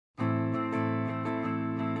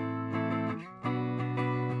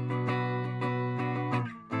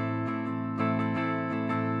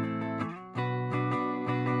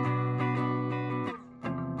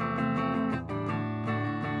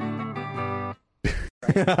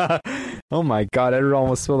Oh my God, Edward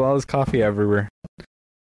almost spilled all his coffee everywhere.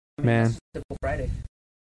 Man. Typical Friday.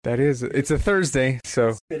 That is, it's a Thursday,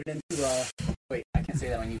 so. Spit it into, wait, I can't say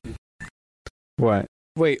that on YouTube. What?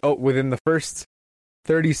 Wait, within the first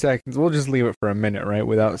 30 seconds, we'll just leave it for a minute, right?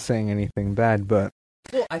 Without saying anything bad, but.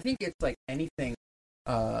 Well, I think it's like anything,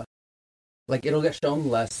 like it'll get shown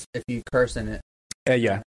less if you curse in it.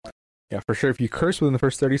 Yeah. Yeah, for sure. If you curse within the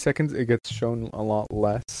first 30 seconds, it gets shown a lot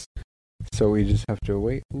less. So we just have to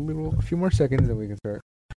wait a few more seconds and we can start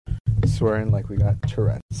swearing like we got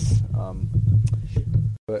Tourette's.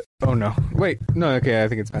 But, oh no. Wait, no, okay, I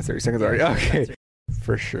think it's past 30 seconds already. Okay.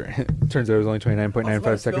 For sure. Turns out it was only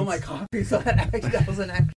 29.95 seconds. I my coffee, so that was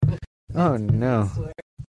an actual. Oh no.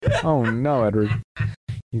 Oh no, Edward.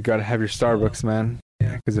 You gotta have your Starbucks, man.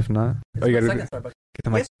 Yeah, because if not, you gotta get the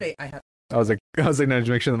mic. Yesterday I had. I was like, no, just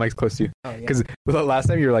make sure the mic's close to you. Oh yeah. Because last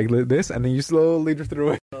time you were like this, and then you slowly drifted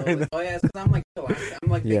away. Oh yeah, it's because I'm like chillaxing. I'm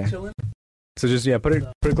like big chilling. So just put it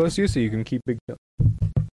close to you so you can keep big chill.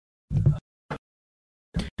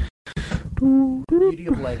 Beauty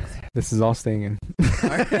of legs. This is all staying in.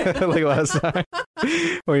 Like last time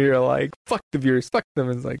when you're like, fuck the viewers, fuck them.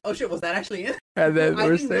 It's like, oh shit, was that actually in? And then I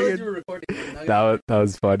we're didn't realize saying you were recording. that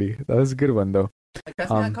was funny. That was a good one though. Like, pass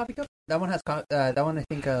me that coffee cup. That one has that one I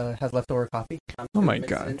think has leftover coffee. Oh my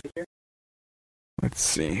God. Let's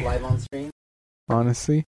see. Live on stream.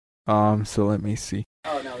 Honestly, so let me see.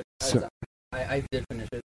 Oh no, I did finish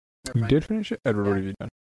it. You did finish it? Edward, what have you done?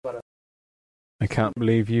 I can't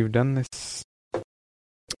believe you've done this.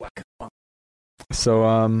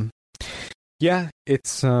 So, yeah,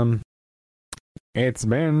 it's been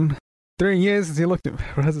 3 years since you looked at.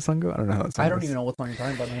 What does the song go? I don't know how that song I don't goes. even know what song you're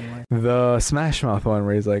talking about anymore. The Smash Mouth one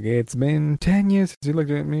where he's like, it's been 10 years since you looked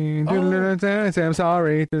at me. Oh. Say I'm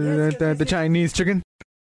sorry. The Chinese chicken.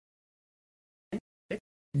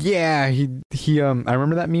 Yeah, he I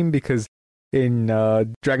remember that meme because in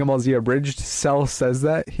Dragon Ball Z Abridged, Cell says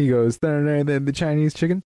that. He goes, the Chinese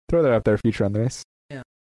chicken. Throw that up there, future on the race. Yeah.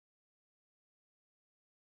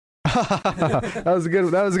 That was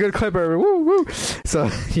a good clip. Woo woo. So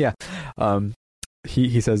yeah,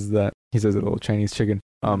 he says that he says a little Chinese chicken.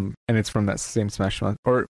 And it's from that same Smash Mouth,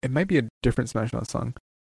 or it might be a different Smash Mouth song,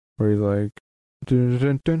 where he's like, I'm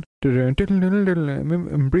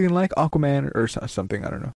breathing like Aquaman or something. I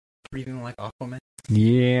don't know. Breathing like Aquaman.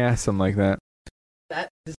 Yeah, something like that.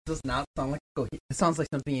 This does not sound like it sounds like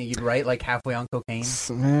something you'd write like halfway on cocaine.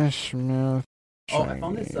 Smash Mouth. Oh, I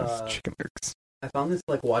found this chicken lyrics. I found this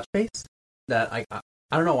like watch face that I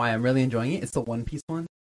don't know why I'm really enjoying it. It's the One Piece one.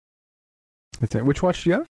 Which watch do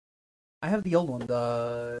you have? I have the old one,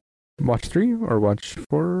 the Watch 3 or Watch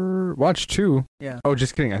 4? Watch 2. Yeah. Oh,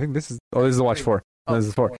 just kidding. I think this is the Watch 4. No, this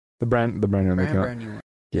is 4. The brand new one that came out. new one.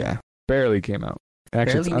 Yeah, barely came out.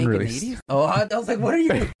 Actually, Barely it's unreleased. Naked 80s? Oh, I was like, what are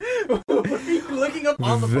you looking up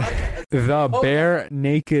on the podcast? The Bare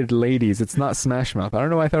Naked Ladies. It's not Smash Mouth. I don't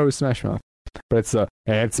know why I thought it was Smash Mouth. But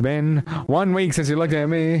it's been 1 week since you looked at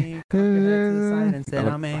me. And said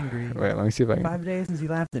I'm angry. Wait, let me see if I can. 5 days since you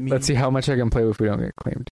laughed at me. Let's see how much I can play if we don't get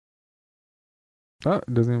claimed. Oh,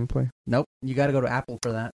 it doesn't even play. Nope. You got to go to Apple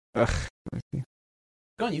for that. Ugh. Let me see.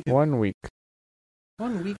 Go on YouTube. 1 week.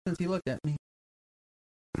 1 week since you looked at me.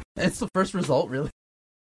 It's the first result, really.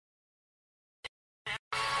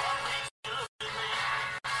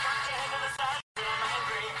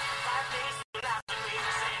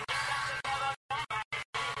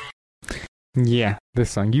 Yeah,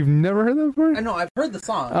 this song. You've never heard that before? I know, I've heard the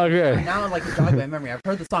song. Okay. Now I'm like a jog my memory. I've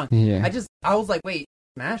heard the song. Yeah. I was like, wait,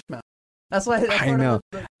 Smash Mouth. That's why I know.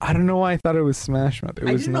 I don't know why I thought it was Smash Mouth.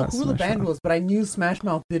 I didn't know who the band was, but I knew Smash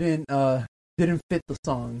Mouth didn't fit the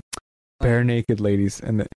song. Bare Naked Ladies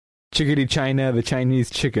and the Chickadee China, the Chinese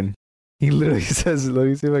chicken. He literally says, let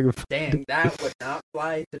me see if I can. Dang, that would not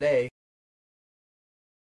fly today.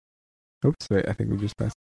 Oops, wait, I think we just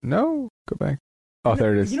passed. No, go back. Oh,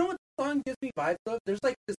 there it is. You know what the song gives me vibes of? There's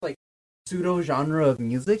like this like pseudo genre of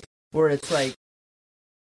music where it's like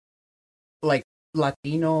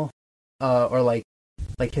Latino or like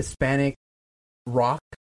Hispanic rock,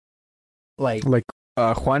 like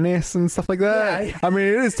Juanes and stuff like that. Yeah, I mean,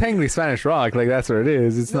 it is technically Spanish rock. Like that's what it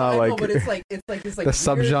is. It's not like. But it's like this like the weird,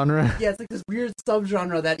 subgenre. Yeah, it's like this weird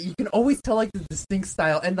subgenre that you can always tell like the distinct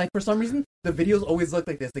style, and like for some reason the videos always look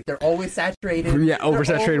like this. Like they're always saturated. Yeah,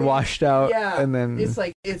 oversaturated, always, washed out. Yeah, and then it's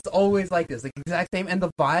like it's always like this, like exact same, and the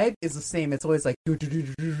vibe is the same. It's always like.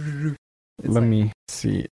 Let me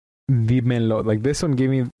see. Dímelo. Like this one gave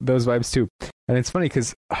me those vibes too, and it's funny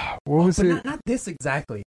because what was it? Not this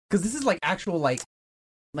exactly, because this is like actual like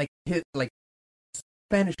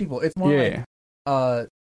Spanish people. It's more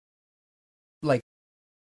like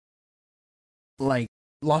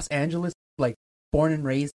Los Angeles, like born and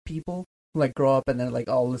raised people who like grow up and then like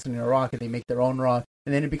all listening to rock and they make their own rock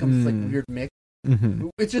and then it becomes this, like weird mix. Mm-hmm.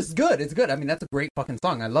 It's just good. It's good. I mean, that's a great fucking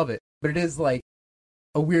song. I love it. But it is like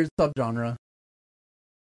a weird subgenre.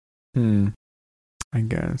 I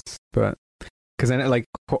guess, but because then like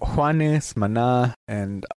Juanes, Maná,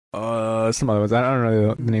 and some other ones. I don't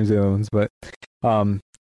know the names of the other ones, but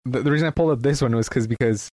the reason I pulled up this one was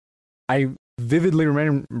because I vividly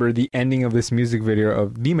remember the ending of this music video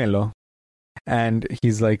of Dímelo, and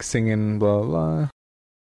he's like singing blah blah,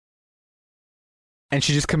 and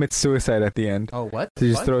she just commits suicide at the end. Oh, what? She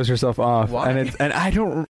just throws herself off, Why? and I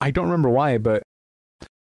don't remember why, but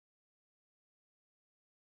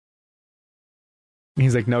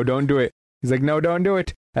he's like, no, don't do it. He's like, no, don't do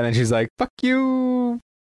it, and then she's like, fuck you.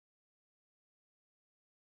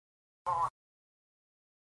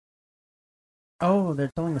 Oh, they're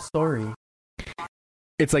telling a story.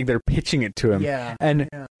 It's like they're pitching it to him. Yeah. And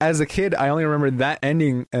as a kid, I only remember that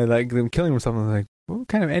ending, like them killing himself. I was like, what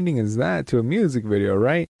kind of ending is that to a music video,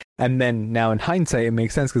 right? And then now in hindsight, it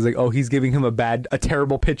makes sense because like, oh, he's giving him a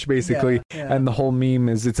terrible pitch basically, and the whole meme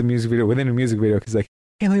is it's a music video within a music video because like,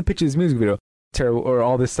 hey, let me pitch this music video, terrible, or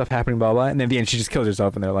all this stuff happening, blah blah. And then at the end, she just kills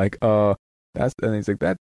herself, and they're like, that's, and he's like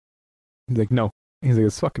that. He's like, no. He's like,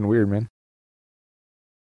 it's fucking weird, man.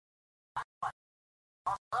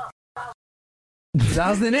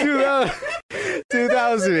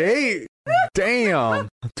 2008. Damn.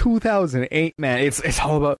 2008, man. It's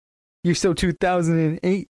all about you're so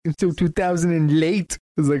 2008. You're so 2000 and late.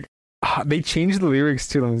 It's like they changed the lyrics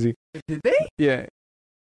to them. Did they? Yeah.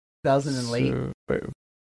 2000 and late. Wait.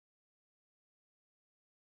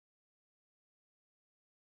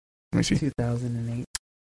 Let me see. 2008.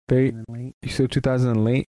 You're so 2000 and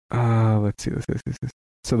late. Let's see.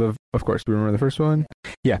 So of course we remember the first one.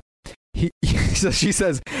 Yeah. So she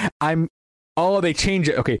says, they change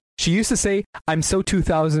it. Okay. She used to say, I'm so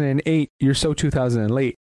 2008. You're so 2000 and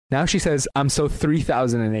late. Now she says, I'm so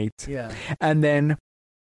 3008. Yeah. And then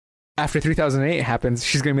after 3008 happens,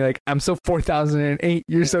 she's going to be like, I'm so 4008.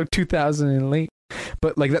 You're so 2000 and late.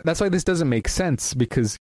 But like that's why this doesn't make sense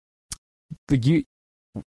because if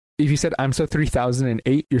you said, I'm so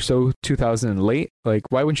 3008, you're so 2000 and late. Like,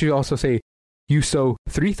 why wouldn't you also say, you so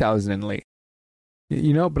 3000 and late?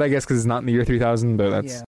 You know, but I guess because it's not in the year 3000, but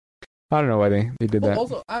that's, I don't know why they did that.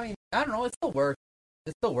 Also, I mean, I don't know, it still works.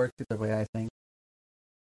 It still works either way, I think.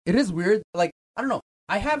 It is weird, like, I don't know,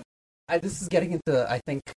 this is getting into, I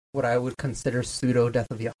think, what I would consider pseudo death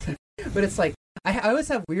of the author, but it's like, I always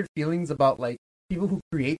have weird feelings about, like, people who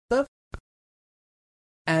create stuff,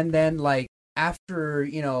 and then, like, after,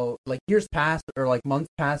 you know, like, years pass, or, like, months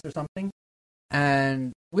pass or something,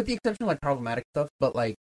 and with the exception of, like, problematic stuff, but,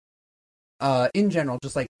 like, in general,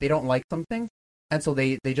 just like they don't like something, and so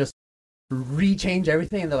they just rechange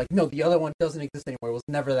everything, and they're like, no, the other one doesn't exist anymore. It was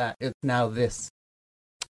never that. It's now this.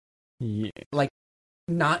 Yeah. Like,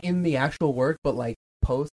 not in the actual work, but like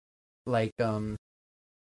post, like I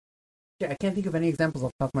can't think of any examples off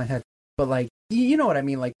the top of my head, but like you know what I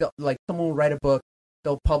mean. Like someone will write a book,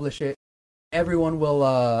 they'll publish it, everyone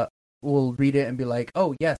will read it and be like,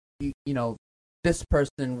 oh yes, you know, this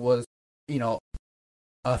person was, you know,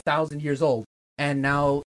 1,000 years old, and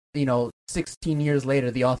now, you know, 16 years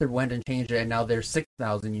later the author went and changed it, and now they're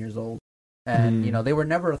 6,000 years old, and you know, they were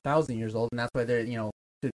never 1,000 years old, and that's why they're, you know,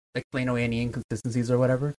 to explain away any inconsistencies or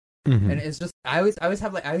whatever. And it's just I always get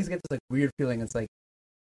this like weird feeling. It's like,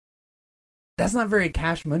 that's not very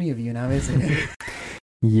cash money of you now, is it?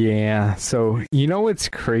 Yeah. So you know what's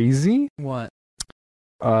crazy? What?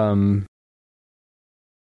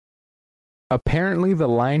 Apparently the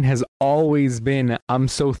line has always been, I'm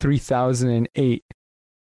so 3008.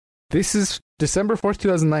 This is December 4th,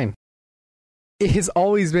 2009. It has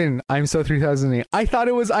always been, I'm so 3008. I thought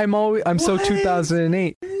it was, I'm so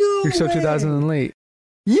 2008. No You're so way. 2008.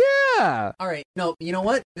 Yeah. All right. No, you know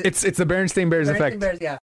what? It's the Berenstain Bears effect. Bears,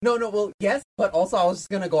 yeah. No, well, yes, but also I was just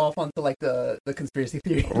gonna go off onto like the conspiracy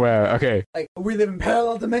theory. Wow. Okay. Like, we live in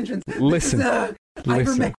parallel dimensions. Listen.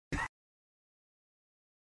 Listen.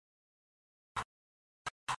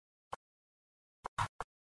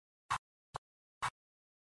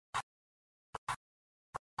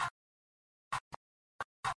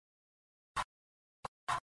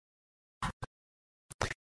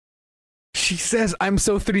 She says, I'm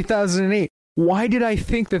so 3008. Why did I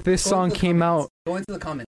think that this song came out? Go into the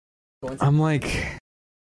comments. I'm like...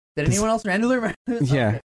 Did anyone else randomly remember this? Yeah.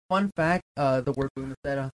 Okay. Fun fact, the word boomer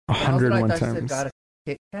said... 101 times. Got a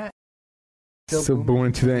Kit Kat. Still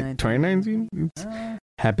booming to 2019?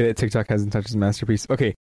 Happy that TikTok hasn't touched his masterpiece.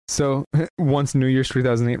 Okay, So once New Year's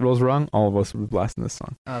 2008 rolls around, all of us will be blasting this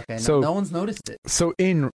song. Okay, So- no one's noticed it. So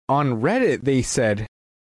on Reddit, they said,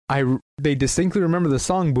 they distinctly remember the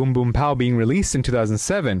song Boom Boom Pow being released in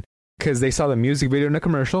 2007 because they saw the music video in a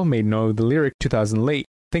commercial, made note of the lyric 2000 late.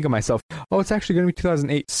 Think of myself, oh, it's actually going to be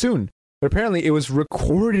 2008 soon. But apparently it was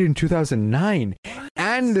recorded in 2009.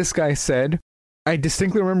 And this guy said, I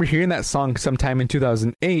distinctly remember hearing that song sometime in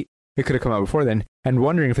 2008. It could have come out before then. And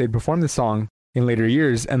wondering if they'd performed the song in later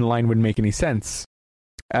years and the line wouldn't make any sense.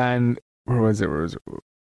 And where was it?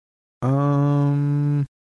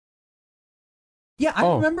 Yeah, I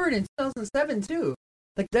Oh. remember it in 2007 too.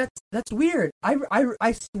 Like that's weird.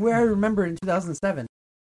 I swear I remember it in 2007.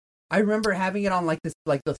 I remember having it on like this,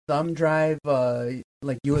 like the thumb drive,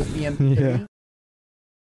 like USB MP3. Yeah.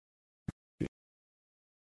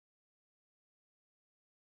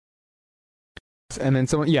 And then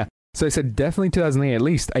someone, yeah. So I said, definitely 2008 at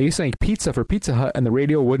least. I used to make pizza for Pizza Hut and the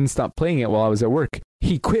radio wouldn't stop playing it while I was at work.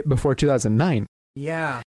 He quit before 2009.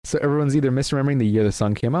 Yeah. So everyone's either misremembering the year the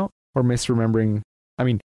song came out or misremembering. I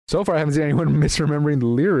mean, so far I haven't seen anyone misremembering the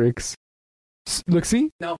lyrics. Look, see?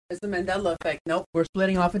 No, it's the Mandela effect. Nope, we're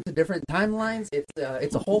splitting off into different timelines.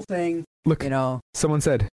 It's a whole thing. Look, You know, someone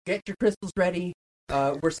said, get your crystals ready.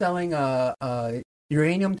 We're selling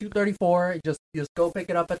uranium 234. Just go pick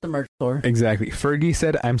it up at the merch store. exactly. Fergie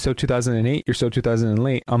said, I'm so 2008, you're so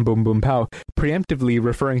 2008 on Boom Boom Pow, preemptively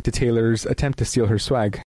referring to Taylor's attempt to steal her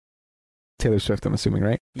swag. Taylor Swift, I'm assuming,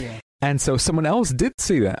 right? Yeah. And so someone else did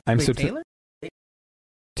say that. I'm Wait, so Taylor?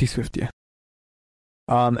 T Swift, yeah.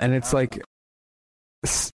 And it's like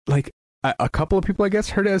a couple of people, I guess,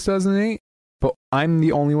 heard it as 2008, but I'm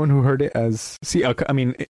the only one who heard it as. See, I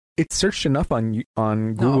mean, it's searched enough on No, I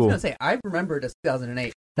was Google. gonna say I remember it as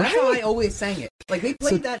 2008. That's how I always sang it. Like they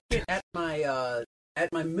played So- that shit at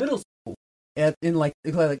my middle school.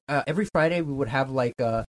 Every Friday we would have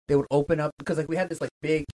they would open up because like we had this like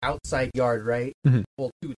big outside yard, right? Mhm.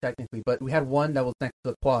 Well, two technically, but we had one that was next to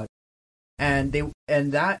the quad, and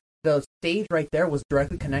the stage right there was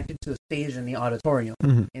directly connected to the stage in the auditorium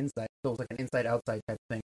Mhm. inside. So it was like an inside-outside type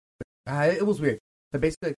thing. It was weird. But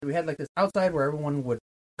basically, we had like this outside where everyone would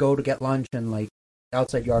go to get lunch and like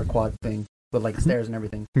outside yard quad thing with like stairs and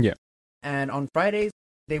everything. Yeah. And on Fridays,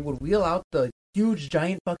 they would wheel out the huge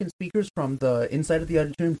giant fucking speakers from the inside of the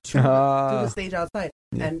auditorium to the stage outside.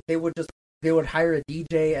 Yeah. And they would hire a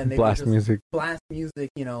DJ and they Blast would just music. blast music,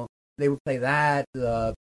 you know. They would play that.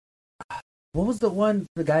 What was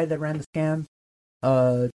the guy that ran the scam?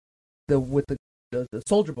 The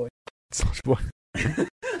Soldier Boy. Soldier Boy.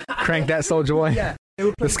 Crank that Soldier Boy. Yeah. They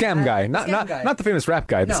would The play scam that. guy. The Not scam not guy. not the famous rap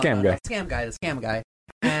guy, the No, scam no, guy. The scam guy.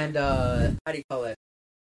 And how do you call it?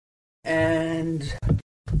 And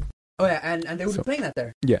oh yeah, and they would be playing that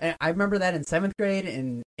there. Yeah. And I remember that in 7th grade,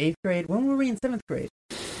 in 8th grade. When were we in 7th grade?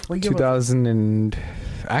 What year was it? 2000 and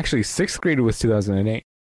actually 6th grade was 2008.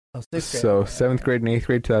 Oh, 6th grade. So 7th grade and 8th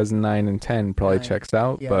grade 2009 and 10 probably Nine. checks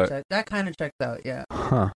out, Yeah, but that kind of checks out. Yeah,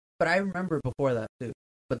 huh. but I remember before that too.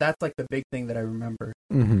 But that's like the big thing that I remember,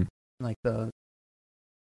 Mhm. like the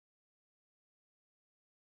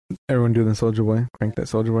Everyone doing the Soldier Boy. Crank that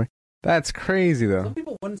Soldier Boy. That's crazy though. some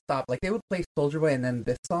people wouldn't stop. Like they would play Soldier Boy and then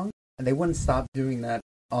this song, and they wouldn't stop doing that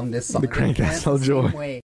on this song. The They Crank That danced the Soulja Boy. same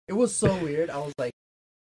way. It was so weird. I was like,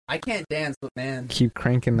 I can't dance, but man, Keep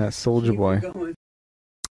cranking that Soldier keep Boy. going.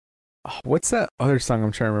 Oh, what's that other song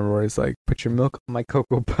I'm trying to remember where it's like, put your milk on my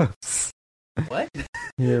Cocoa Puffs. What?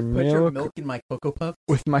 Your Put milk, your milk in my Cocoa Puff.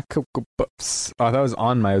 with my Cocoa Puffs. Oh, that was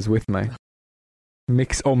on my, it was with my.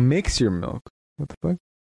 Mix your milk. What the fuck?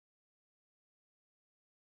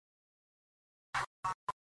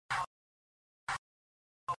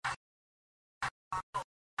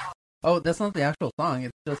 Oh, that's not the actual song.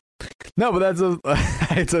 It's just No, but that's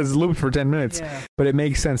it's looped for 10 minutes. yeah. But it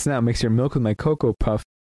makes sense now. Mix your milk with my Cocoa Puff.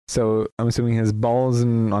 So I'm assuming he has balls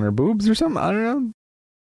on her boobs or something. I don't know.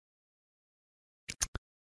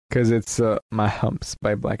 Because it's My Humps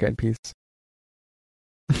by Black Eyed Peas.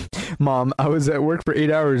 Mom, I was at work for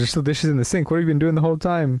 8 hours. There's still dishes in the sink. What have you been doing the whole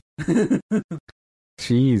time?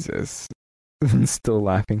 Jesus. Still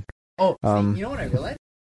laughing. Oh, see, Um, you know what I realized?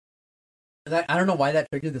 I don't know why that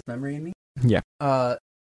triggered this memory in me. Yeah. I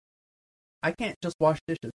can't just wash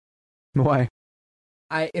dishes. Why?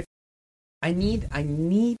 I need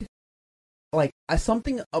like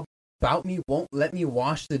something about me won't let me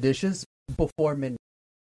wash the dishes before midnight.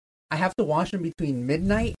 I have to wash them between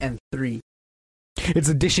midnight and 3. It's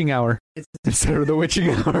a dishing hour It's instead of the witching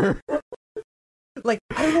hour. like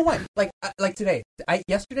I don't know why. Like today.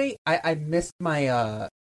 Yesterday I missed my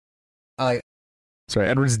Sorry,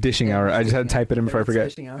 Edward's dishing hour. I just had to type it in before I forget.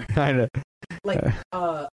 Fishing hour. I know. Like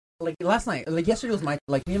like last night, like yesterday was my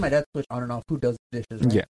like me and my dad switch on and off who does dishes.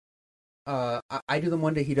 Right? Yeah. I do them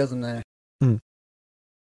one day, he does them the next.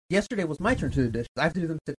 Yesterday was my turn to do dishes. I have to do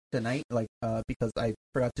them tonight, like because I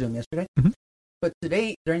forgot to do them yesterday. Mhm. But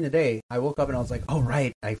today, during the day, I woke up and I was like, "Oh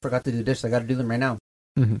right, I forgot to do dishes. I got to do them right now."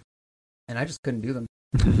 Mhm. And I just couldn't do them.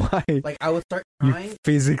 Why? Like I would start You trying.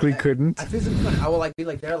 physically couldn't. I physically couldn't. I would like be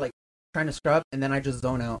like there, like trying to scrub, and then I just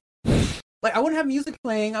zone out. Like I wouldn't have music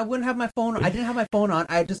playing. I wouldn't have my phone. I didn't have my phone on.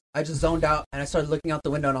 I just zoned out, and I started looking out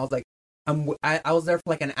the window, and I was like, I was there for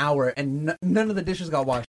like an hour, and none of the dishes got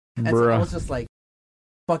washed. And so I was just like,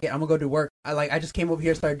 fuck it, I'm gonna go do work. I just came over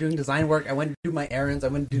here, started doing design work. I went to do my errands. I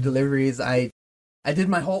went to do deliveries. I did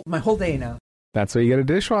my whole day now. That's why you get a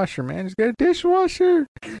dishwasher, man. Just get a dishwasher.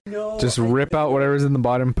 No, just rip out whatever's in the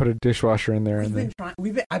bottom, put a dishwasher in there, I've and been then.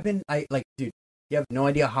 trying. Dude, you have no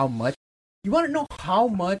idea how much. You want to know how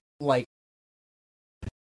much, like,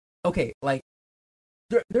 okay, like,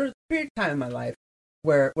 there's a period of time in my life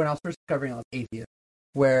where, when I was first discovering I was atheist,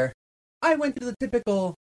 where I went through the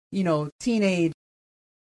typical, teenage,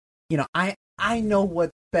 I know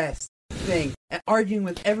what's best thing, and arguing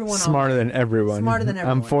with everyone Smarter than everyone.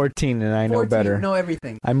 I'm 14 and I know better. Know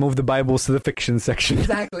everything. I move the Bibles to the fiction section.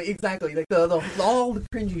 Exactly. Like all the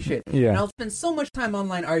cringy shit. Yeah. And I'll spend so much time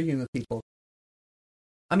online arguing with people.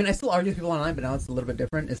 I mean, I still argue with people online, but now it's a little bit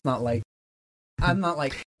different. It's not like I'm not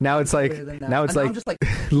like now it's like I'm just like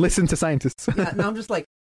listen to scientists. Yeah, now I'm just like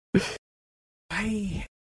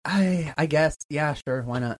I guess, yeah, sure,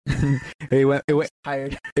 why not? It went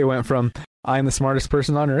tired. It went from I am the smartest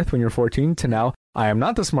person on earth when you're 14 to now I am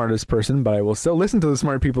not the smartest person, but I will still listen to the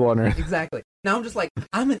smart people on earth. Exactly. Now I'm just like,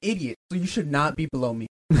 I'm an idiot, so you should not be below me.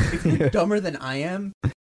 If you're dumber than I am,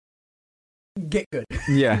 get good.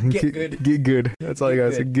 Yeah, get good. Get good. That's all you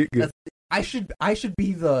gotta say. Get good. I should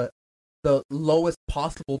be the lowest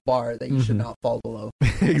possible bar that you should not fall below.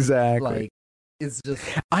 Exactly. Like, it's just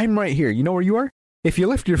I'm right here. You know where you are? If you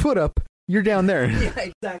lift your foot up, you're down there.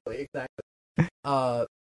 Yeah, exactly.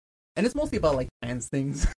 And it's mostly about like trans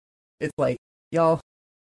things. It's like, y'all,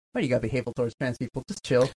 why do you gotta be hateful towards trans people? Just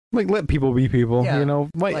chill. Like, let people be people. Yeah. You know,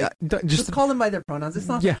 Like, just call them by their pronouns. It's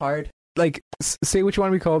not hard. Like, say what you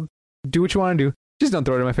want to be called. Do what you want to do. Just don't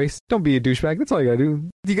throw it in my face. Don't be a douchebag. That's all you gotta do.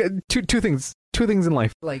 You got two things. Two things in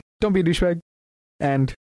life. Like, don't be a douchebag,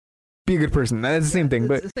 and be a good person. That's the same thing.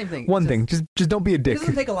 But the same thing. One thing. Just don't be a dick. It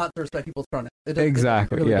doesn't take a lot to respect people's pronouns.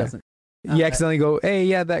 Exactly. It really yeah. doesn't. You accidentally go, hey,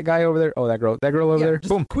 yeah, that guy over there. Oh, that girl over there.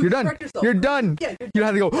 Boom, you're done. You're done. Yeah, you don't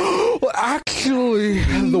have to go, oh, well, actually,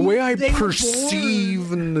 the way I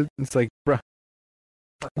perceive, and it's like, bruh.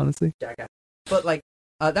 Honestly. Jackass. But like,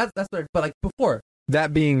 that's what. But like before.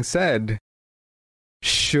 That being said,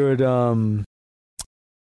 should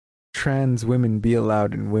trans women be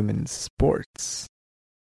allowed in women's sports?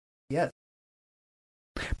 Yes.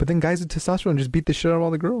 But then guys with testosterone just beat the shit out of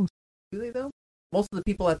all the girls. Do they though? Most of the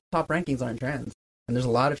people at the top rankings aren't trans, and there's a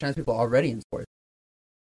lot of trans people already in sports.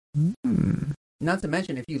 Not to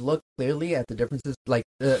mention, if you look clearly at the differences, like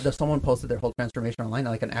someone posted their whole transformation online,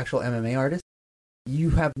 like an actual MMA artist, you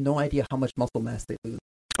have no idea how much muscle mass they lose.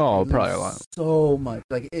 Oh, probably a lot. So much.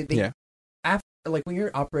 Like yeah. After, like when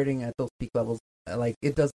you're operating at those peak levels, like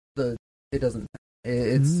it doesn't.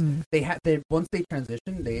 It's they once they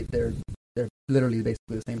transition, they're literally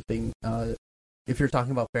basically the same thing. If you're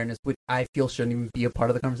talking about fairness, which I feel shouldn't even be a part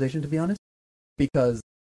of the conversation, to be honest, because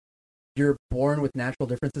you're born with natural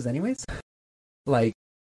differences anyways. Like,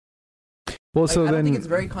 well, so I then don't think it's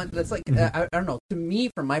very. That's like I don't know. To me,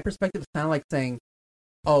 from my perspective, it's kind of like saying,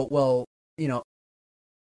 "Oh, well,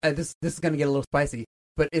 this is gonna get a little spicy,"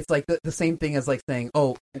 but it's like the same thing as like saying,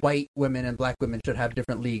 "Oh, white women and black women should have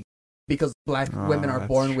different leagues because black women are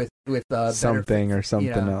born with something better, or something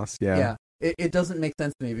else." Yeah. Yeah. It doesn't make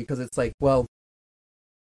sense to me because it's like, well.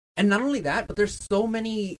 And not only that, but there's so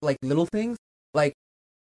many like little things like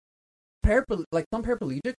some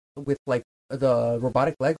paraplegics with like the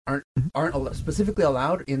robotic leg aren't specifically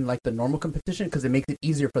allowed in like the normal competition because it makes it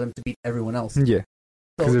easier for them to beat everyone else. Yeah,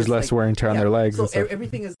 because there's less wear and tear on their legs. So and stuff.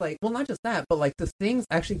 Everything is like, well, not just that, but like the things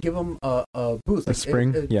actually give them a boost, like, a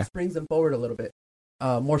spring. It springs them forward a little bit,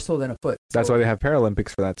 more so than a foot. That's why they have Paralympics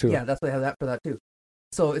for that too. Yeah, that's why they have that for that too.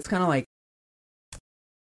 So it's kind of like.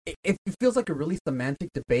 It feels like a really semantic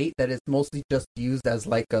debate that is mostly just used as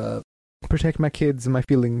like a protect my kids and my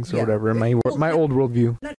feelings or whatever. My old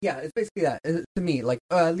worldview. It's basically that to me. Like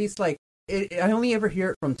at least like I only ever hear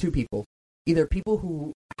it from two people, either people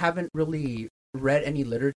who haven't really read any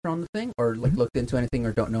literature on the thing or like looked into anything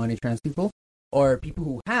or don't know any trans people, or people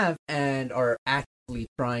who have and are actively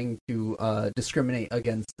trying to discriminate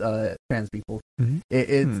against trans people.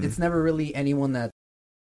 It's never really anyone that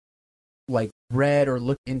like read or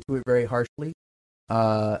looked into it very harshly,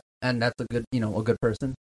 and that's a good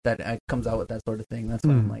person that comes out with that sort of thing. That's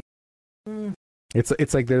why I'm like,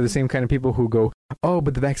 It's like they're the same kind of people who go, oh,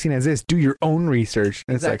 but the vaccine has this. Do your own research.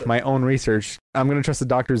 And Exactly. it's like, my own research. I'm gonna trust a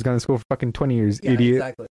doctor who's gone to school for fucking 20 years, yeah, idiot.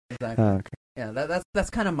 exactly. Oh, okay. Yeah, that's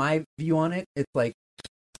kind of my view on it. It's like,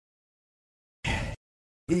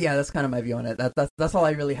 yeah, that's kind of my view on it. That's all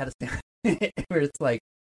I really had to say. Where it's like,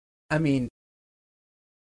 I mean,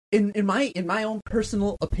 in my own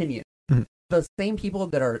personal opinion, the same people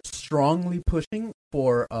that are strongly pushing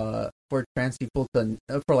for trans people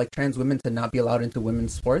for like trans women to not be allowed into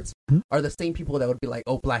women's sports are the same people that would be like,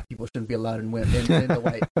 oh, black people shouldn't be allowed in the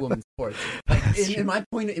white women's sports. Like, in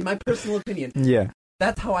my personal opinion, Yeah.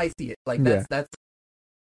 that's how I see it. Like that's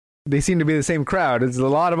They seem to be the same crowd. It's a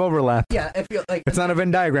lot of overlap. yeah. I feel like It's not a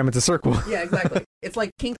Venn diagram. It's a circle. yeah, exactly. It's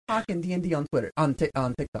like King Talk and D&D on Twitter on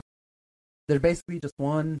TikTok. They're basically just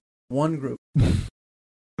one group.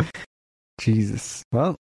 Jesus.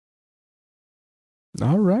 Well,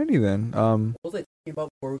 alrighty then. What was I talking about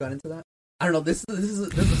before we got into that? I don't know. This is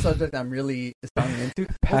a subject I'm really sounding into.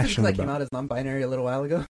 Passionate I came about. out as non-binary a little while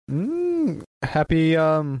ago. Happy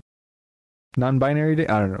non-binary day.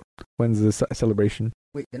 I don't know. When's the celebration?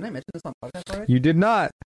 Wait, didn't I mention this on podcast already? You did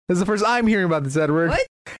not. This is the first I'm hearing about this, Edward. What?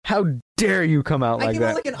 How dare you come out I like came that?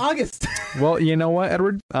 out like in August. Well, you know what,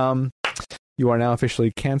 Edward? You are now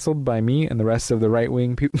officially canceled by me and the rest of the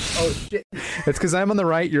right-wing people. Oh shit! It's because I'm on the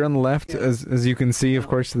right, you're on the left, Yeah. as you can see, of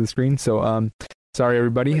course, to the screen. So, sorry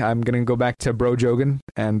everybody. Wait. I'm gonna go back to Bro Jogan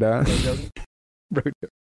and No joking. Bro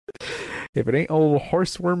Jogan. If it ain't old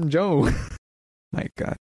Horseworm Joe, my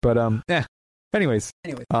God. But yeah. Anyways,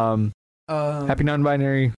 Anyways, happy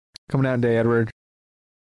non-binary coming out day, Edward.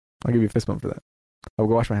 I'll give you a fist bump for that. I'll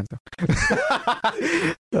go wash my hands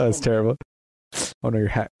though. That's terrible. Oh no, your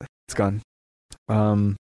hat. It's gone.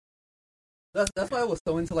 That's why I was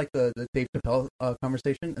so into like the Dave Chappelle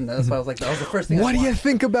conversation, and that's why I was like, that was the first thing. What I do you watched.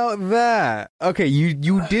 think about that? Okay, you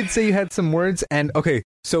did say you had some words, and okay,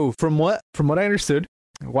 so from what I understood,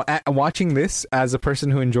 watching this as a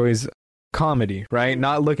person who enjoys comedy, right?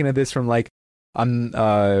 Not looking at this from like I'm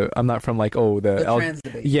not from like The trans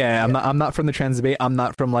debate? yeah, I'm not from the trans debate. I'm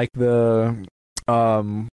not from like the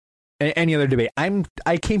any other debate.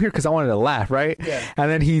 I came here because I wanted to laugh, right? Yeah. And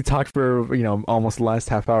then he talked for almost the last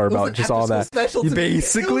half hour It was about an just all that. after-school special to me.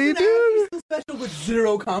 Basically, It was an dude. after-school special with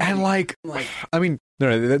zero comedy. And like, Like, I mean,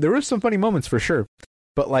 no, there were some funny moments for sure,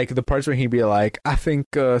 but like the parts where he'd be like, "I think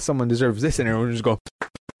someone deserves this," and everyone would just go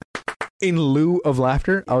in lieu of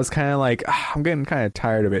laughter. I was kind of like, I'm getting kind of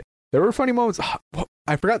tired of it. There were funny moments.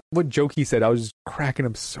 I forgot what joke he said. I was just cracking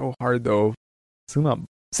up so hard though. Something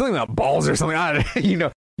about balls or something. I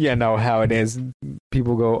don't, yeah, know how it is.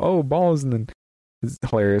 People go, "Oh, balls," and then it's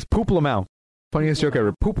hilarious. Poop Lamau, funniest joke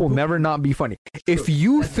ever. Poop will never not be funny. If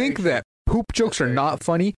you That's think very that poop jokes are very not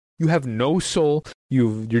funny, you have no soul.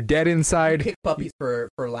 You're dead inside. kick puppies for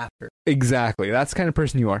laughter. Exactly. That's the kind of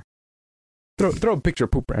person you are. Throw a picture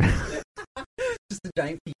of poop right now. Just a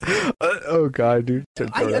giant piece. Oh god, dude.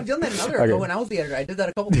 I've done that another Okay. when I was the editor. I did that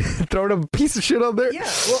a couple times. Throw a piece of shit on there. Yeah,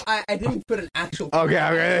 well, I didn't put an actual. Okay.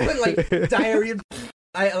 I put like diarrhea.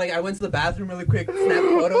 I went to the bathroom really quick, snapped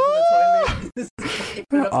photos of the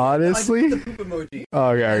toilet. Honestly? I did the poop emoji.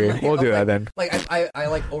 Okay. Like, We'll do that like- then. Like I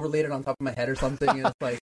like overlaid it on top of my head or something, and it's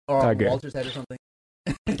like or on Okay. Walter's head or something.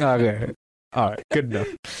 Okay. All right. Good enough.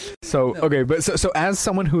 So No. okay, but so as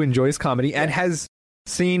someone who enjoys comedy and has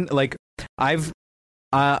seen like I've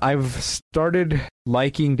started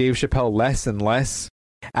liking Dave Chappelle less and less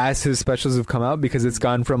as his specials have come out because it's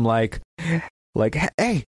gone from like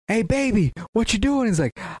hey baby, what you doing? He's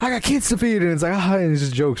like, I got kids to feed, and it's like and it's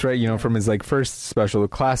just jokes, right? From his like first special, the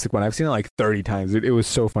classic one. I've seen it like 30 times. It was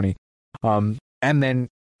so funny. And then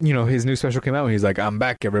his new special came out and he's like, I'm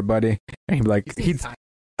back, everybody, and he'd be like, He seems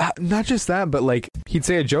not just that, but like he'd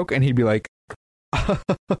say a joke and he'd be like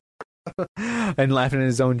and laughing at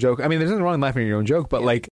his own joke. I mean, there's nothing wrong with laughing at your own joke, but Yeah.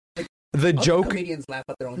 like the Other joke, comedians laugh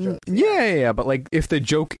at their own jokes. yeah, but like if the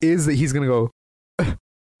joke is that he's gonna go,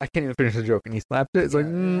 I can't even finish the joke, and he slapped it. It's like,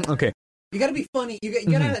 Yeah. okay, You gotta be funny. You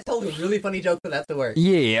gotta tell a really funny joke for that to work.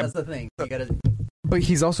 yeah, That's the thing. You gotta. but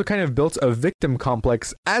he's also kind of built a victim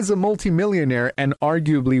complex as a multimillionaire and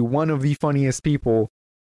arguably one of the funniest people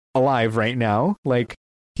alive right now. Like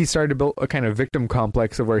he started to build a kind of victim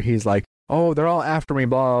complex of where he's like, oh, they're all after me,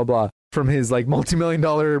 blah blah blah, from his like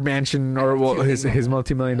multi-million-dollar mansion or his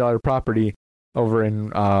multi-million-dollar property over in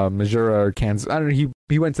Missouri or Kansas. I don't know.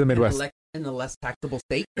 He went to the Midwest. In a less taxable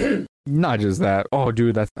state. Not just that. Oh,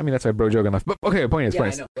 dude, that's why Bro Jogan left. But okay, point is, Yeah,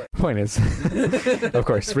 I know. But... point is, of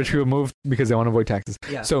course, rich people move because they want to avoid taxes.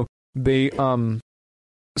 Yeah. So they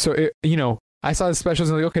so it, I saw his specials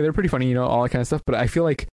and like, okay, they're pretty funny, all that kind of stuff. But I feel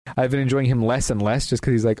like I've been enjoying him less and less just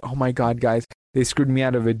because he's like, oh my God, guys, they screwed me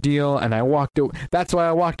out of a deal. And that's why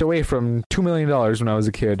I walked away from $2 million when I was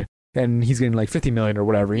a kid. And he's getting like 50 million or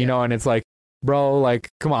whatever, and it's like, bro, like,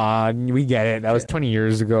 come on, we get it. That was 20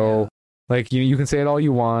 years ago. Yeah. Like, you can say it all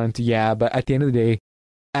you want. Yeah. But at the end of the day,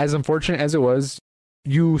 as unfortunate as it was,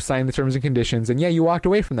 you signed the terms and conditions and you walked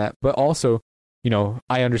away from that. But also,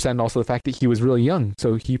 I understand also the fact that he was really young,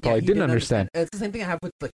 so he probably didn't understand. It's the same thing I have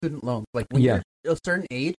with like student loans. Like when you're a certain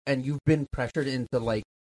age and you've been pressured into like,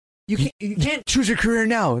 you can't choose your career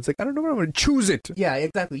now. It's like, I don't know when I'm going to choose it. Yeah,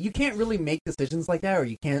 exactly. You can't really make decisions like that, or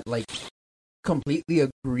you can't like completely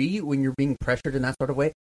agree when you're being pressured in that sort of way.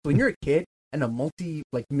 So when you're a kid and a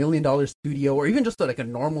 $multi-million studio, or even just like a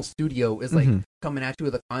normal studio is like coming at you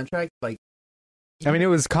with a contract, like. I mean, it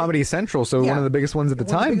was Comedy Central, so one of the biggest ones at the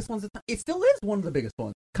time. It still is one of the biggest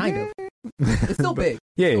ones, kind of. It's still big.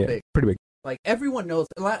 Big. Pretty big. Like everyone knows,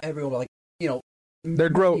 not everyone, but like they're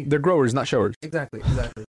growers, not showers. Exactly.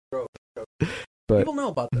 But people know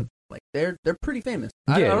about them. Like they're pretty famous.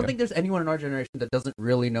 I don't think there's anyone in our generation that doesn't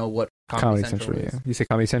really know what Comedy Central is. Yeah. You say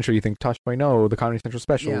Comedy Central, you think Tosh.0, the Comedy Central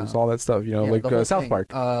specials, all that stuff. Like South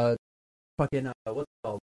Park. What's it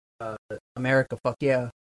called? America. Fuck yeah.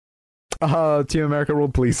 Team America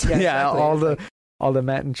World Police. Yeah, exactly. all the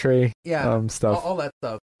Matt and Trey stuff. All that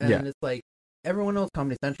stuff. And it's like everyone knows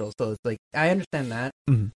Comedy Central, so it's like I understand that.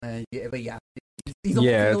 But he's a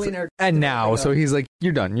millionaire. And now, so he's like,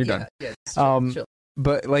 you're done. Yeah, chill.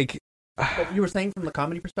 But like but you were saying from the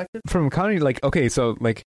comedy perspective? From comedy, like, okay, so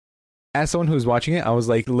like as someone who's watching it, I was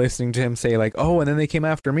like listening to him say like, oh, and then they came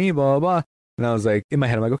after me, blah blah blah. And I was like, in my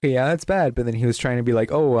head, I'm like, okay, yeah, that's bad. But then he was trying to be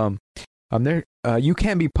like, oh, I'm there. You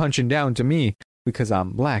can't be punching down to me because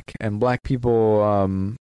I'm black, and black people.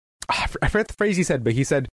 I forget the phrase he said, but he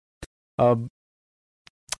said, a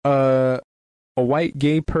white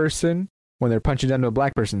gay person when they're punching down to a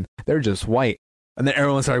black person, they're just white, and then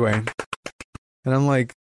everyone started going, and I'm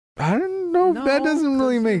like, I don't know, that doesn't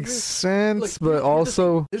really make sense, but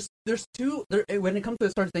also there's two. When it comes to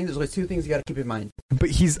this sort of thing, there's like two things you got to keep in mind. But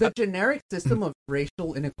he's the generic system of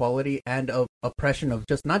racial inequality and of oppression of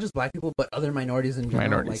just not just black people but other minorities in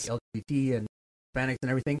general, like LGBT and Hispanics and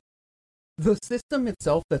everything. The system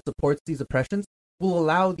itself that supports these oppressions will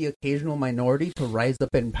allow the occasional minority to rise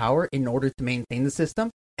up in power in order to maintain the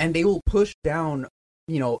system, and they will push down,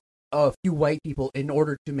 a few white people in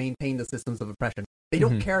order to maintain the systems of oppression. They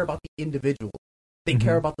don't care about the individual. They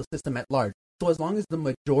care about the system at large. So as long as the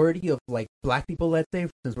majority of like black people, let's say,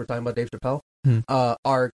 since we're talking about Dave Chappelle,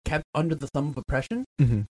 are kept under the thumb of oppression,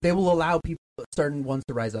 they will allow certain ones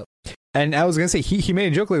to rise up. And I was gonna say he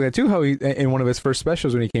made a joke like that too. How he in one of his first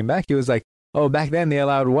specials when he came back, he was like, "Oh, back then they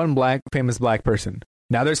allowed one famous black person.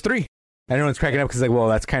 Now there's 3." And everyone's cracking up because like, well,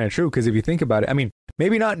 that's kind of true. Because if you think about it, I mean,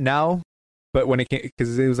 maybe not now, but when it came,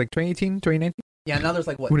 because it was like 2018, 2019. Yeah, now there's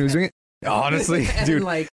like what when he was doing it. Honestly, dude,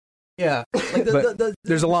 like. Yeah, like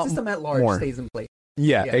there's a lot system at large more. Stays in place.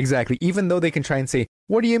 Yeah, exactly. Even though they can try and say,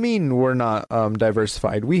 "What do you mean we're not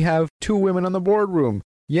diversified? We have 2 women on the boardroom."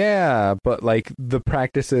 Yeah, but like the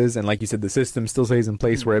practices and like you said, the system still stays in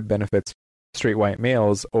place where it benefits straight white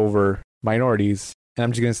males over minorities. And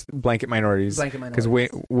I'm just gonna blanket minorities because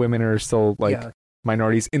women are still like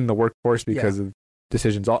minorities in the workforce because of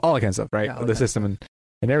decisions, all that kind of stuff, right? Yeah, the system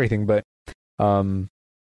and everything, but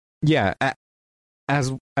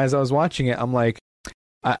As I was watching it, I'm like,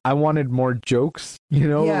 I wanted more jokes, kind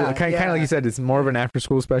of like you said, it's more of an after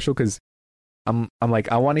school special because I'm like,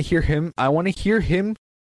 I want to hear him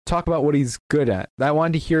talk about what he's good at. I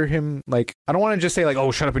wanted to hear him like, I don't want to just say like,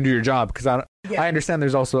 oh, shut up and do your job, because I understand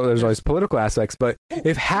there's always political aspects, but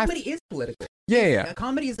if comedy is political,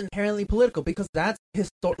 comedy is inherently political because that's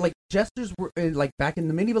like jesters were like back in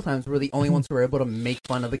the medieval times were the only ones who were able to make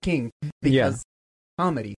fun of the king because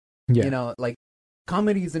comedy, like.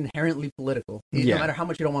 Comedy is inherently political. No matter how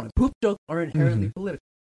much you don't want it. Poop jokes are inherently political.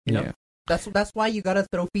 You know? That's why you gotta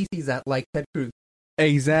throw feces at like Ted Cruz.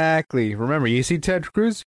 Exactly. Remember, you see Ted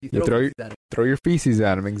Cruz, you throw your feces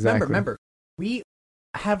at him. Exactly. Remember, we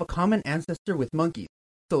have a common ancestor with monkeys.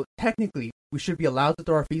 So technically, we should be allowed to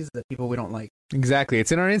throw our feces at people we don't like. Exactly.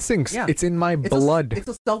 It's in our instincts. Yeah. It's in my blood. It's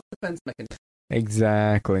a self-defense mechanism.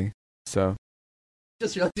 Exactly. So.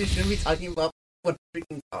 Just realized you shouldn't be talking about what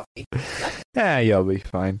drinking coffee. Yeah, you'll be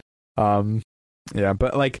fine.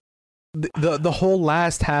 But like the whole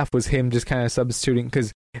last half was him just kind of substituting,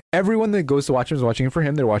 because everyone that goes to watch him is watching him for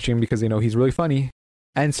him. They're watching him because they know he's really funny,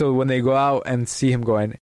 and so when they go out and see him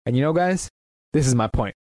going, and guys, this is my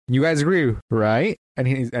point. You guys agree, right? And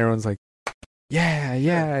everyone's like, yeah,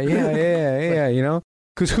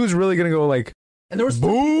 because who's really gonna go like, And there was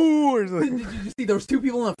boo. did you see there was 2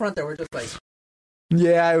 people in the front that were just like,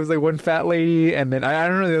 Yeah, it was like one fat lady, and then I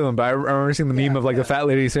don't know the other one, but I remember seeing the meme of like the fat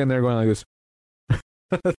lady sitting there going like this.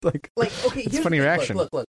 like okay, it's funny reaction.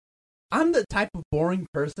 Look. I'm the type of boring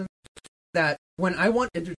person that when I want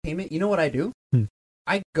entertainment, you know what I do?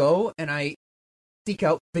 I go and I seek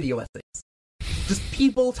out video essays. Just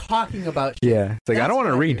people talking about shit. Yeah, it's like I don't want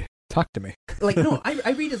to read. Talk to me. Like no,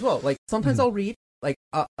 I read as well. Like sometimes I'll read, like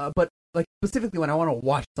but like specifically when I want to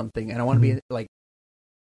watch something and I want to be like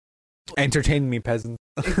entertain me, peasant.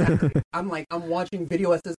 Exactly. I'm watching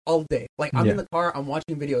video essays all day. Like I'm in the car, I'm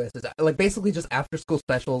watching video essays. Like basically just after school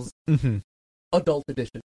specials, adult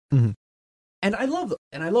edition. And I love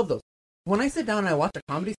those. When I sit down and I watch a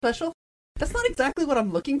comedy special, that's not exactly what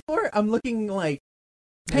I'm looking for. I'm looking like,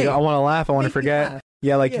 hey, I want to laugh. I want to forget.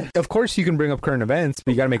 Yeah, of course you can bring up current events,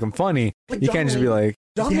 but you got to make them funny. Like you can't just be like,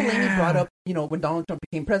 John Mulaney brought up, when Donald Trump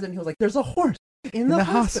became president, he was like, there's a horse in the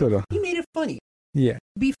hospital. He made it funny. Yeah.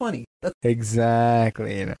 Be funny. That's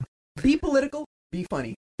exactly. Be political. Be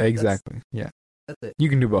funny. Exactly. That's it. You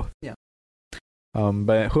can do both. Yeah.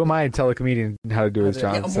 But who am I to tell a comedian how to do his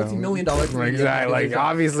job? Yeah, a multi-million-dollar comedian. Exactly. Like,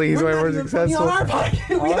 obviously, he's way more successful.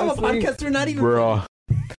 We have a podcast. We're not even. Bro.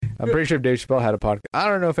 I'm pretty sure if Dave Chappelle had a podcast. I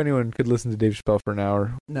don't know if anyone could listen to Dave Chappelle for an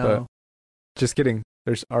hour. No. But just kidding.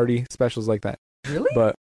 There's already specials like that. Really?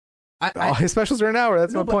 But all his specials are an hour.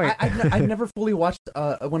 That's my point. I've never fully watched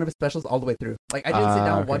one of his specials all the way through. Like, I didn't sit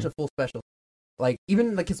down and watch a full special. Like,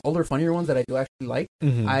 even like his older, funnier ones that I do actually like,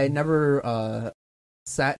 I never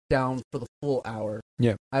sat down for the full hour.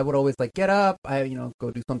 Yeah. I would always like get up,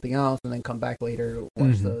 go do something else, and then come back later,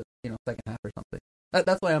 watch the second half or something.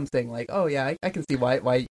 That's why I'm saying like, oh yeah, I can see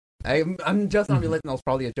why I'm just not realizing that was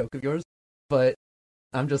probably a joke of yours, but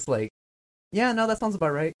I'm just like, yeah, no, that sounds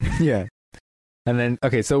about right. Yeah. And then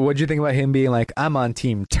okay, so what'd you think about him being like, I'm on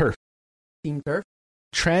Team TERF? Team TERF?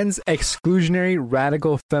 Trans exclusionary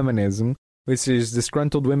radical feminism, which is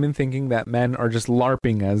disgruntled women thinking that men are just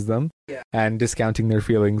LARPing as them and discounting their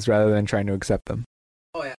feelings rather than trying to accept them.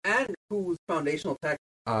 Oh yeah, and whose foundational texts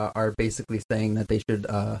are basically saying that they should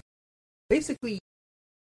basically,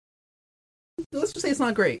 let's just say it's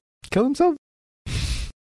not great. Kill themselves?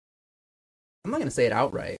 I'm not gonna say it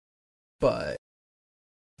outright, but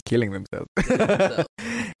killing themselves.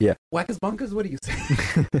 Yeah. Wackus bonkers, what do you say?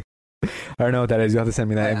 I don't know what that is. You have to send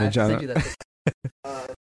me that image. How do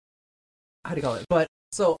you call it? But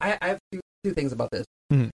so I have two things about this.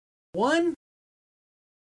 One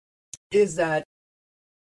is that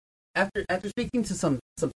after speaking to some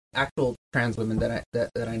actual trans women that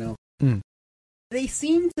I know, they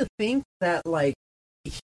seem to think that like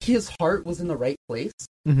his heart was in the right place,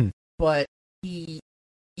 but he,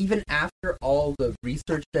 even after all the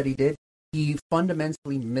research that he did, he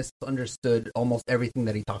fundamentally misunderstood almost everything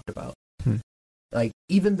that he talked about. Like,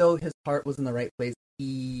 even though his heart was in the right place,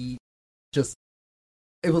 it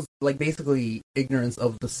was like basically ignorance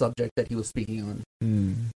of the subject that he was speaking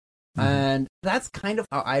on. And that's kind of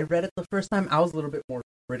how I read it the first time. I was a little bit more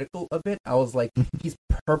critical of it. I was like, he's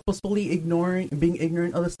purposefully being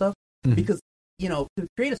ignorant of the stuff, because, to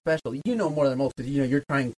create a special, more than most, because, you're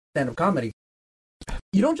trying stand-up comedy.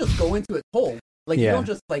 You don't just go into it cold. Like, you don't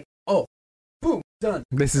just like, oh, boom, done.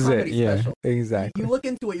 This is it. Yeah, special. Exactly. You look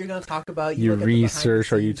into what you're going to talk about. You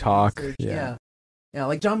research or you talk. Yeah.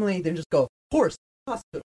 Like John Mulaney didn't just go, horse,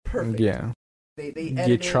 hospital, perfect. Yeah.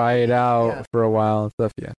 You try it out for a while and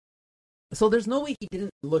stuff, yeah. So there's no way he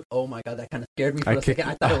didn't look, oh my god, that kind of scared me for a second.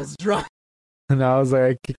 I thought it was dry. And I was like,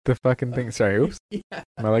 I kicked the fucking thing. Sorry, oops. Yeah.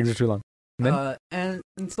 My legs are too long. And then?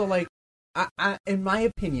 And so like, I in my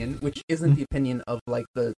opinion, which isn't the opinion of like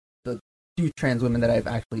the two trans women that I've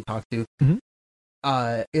actually talked to,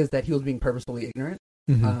 is that he was being purposefully ignorant.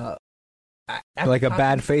 Like a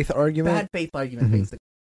bad faith argument? Bad faith argument, basically.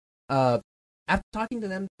 After talking to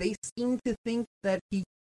them, they seem to think that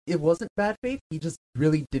it wasn't bad faith. He just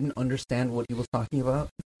really didn't understand what he was talking about,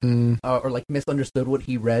 or like misunderstood what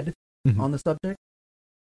he read on the subject.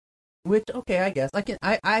 Which, okay, I guess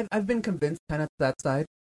I've been convinced kind of to that side,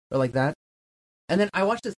 or like that. And then I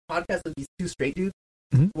watched this podcast of these two straight dudes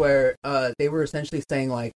where they were essentially saying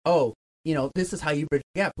like, oh, this is how you bridge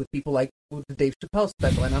the gap with people like with the Dave Chappelle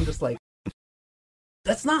special, and I'm just like,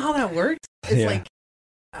 that's not how that works. It's like,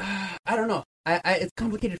 I don't know. It's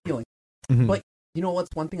complicated feeling, but you know what's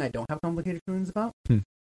one thing I don't have complicated feelings about?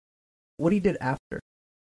 What he did after.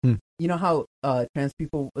 You know how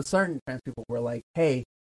certain trans people were like, hey,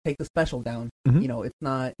 take the special down. It's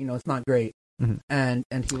not great. And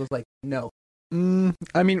he was like, no.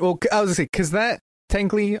 I mean, well, I was gonna say, because that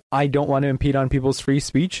technically I don't want to impede on people's free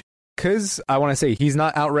speech, because I want to say he's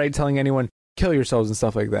not outright telling anyone kill yourselves and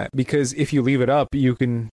stuff like that. Because if you leave it up,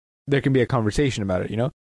 there can be a conversation about it, you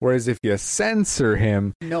know? Whereas if you censor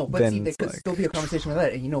him, no, but then see, there could still be a conversation about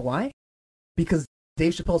that. And you know why? Because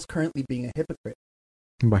Dave Chappelle's currently being a hypocrite.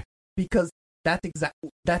 Why? Because the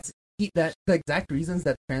exact reasons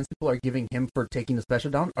that trans people are giving him for taking the special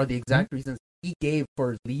down are the exact reasons he gave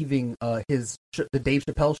for leaving the Dave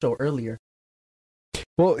Chappelle show earlier.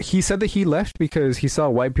 Well, he said that he left because he saw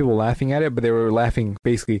white people laughing at it, but they were laughing,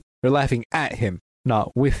 basically, they're laughing at him,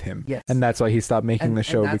 not with him. Yes. And that's why he stopped making the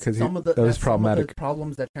show, because that was problematic. Some of the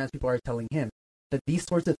problems that trans people are telling him, that these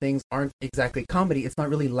sorts of things aren't exactly comedy. It's not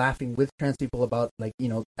really laughing with trans people about, like, you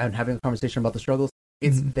know, and having a conversation about the struggles.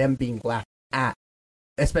 It's them being laughed at,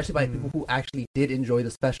 especially by people who actually did enjoy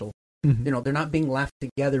the special. You know, they're not being laughed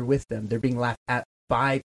together with them. They're being laughed at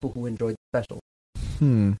by people who enjoyed the special.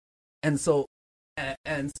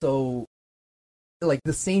 And so, like,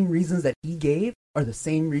 the same reasons that he gave are the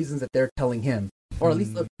same reasons that they're telling him, or at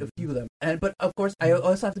least a few of them. But of course, I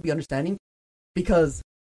also have to be understanding, because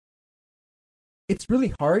it's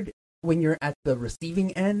really hard when you're at the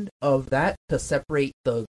receiving end of that to separate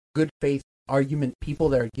the good faith argument people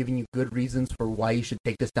that are giving you good reasons for why you should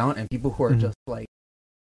take this down, and people who are just like,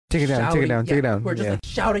 take it down, take it down, take it down. Who are just like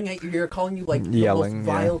shouting at your ear, calling you like yelling, the most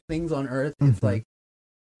vile things on earth. It's like,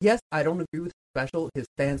 yes, I don't agree with Special, his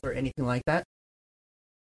stance, or anything like that.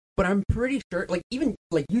 But I'm pretty sure, like, even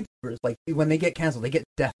like YouTubers, like, when they get canceled, they get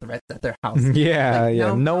death threats at their house. Yeah, like,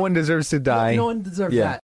 yeah. No one deserves to die. No one deserves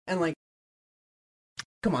that. And like,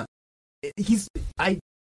 come on, I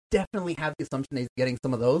definitely have the assumption that he's getting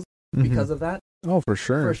some of those because of that. Oh, for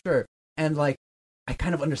sure. For sure. And like, I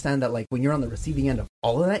kind of understand that, like, when you're on the receiving end of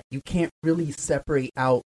all of that, you can't really separate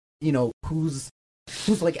out, you know, who's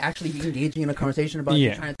like actually engaging in a conversation about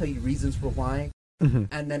it, trying to tell you reasons for why,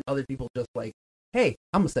 and then other people just like, hey,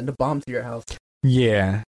 I'm gonna send a bomb to your house.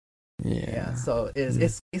 Yeah. So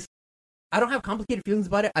it's I don't have complicated feelings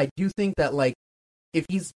about it. I do think that, like, if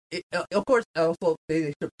of course, also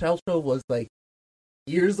the Chappelle show was like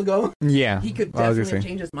years ago. Yeah, he could definitely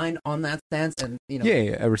change his mind on that stance, and you know,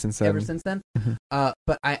 ever since then.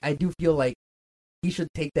 But I do feel like he should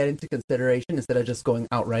take that into consideration instead of just going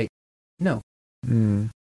outright no.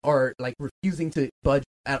 Or like refusing to budge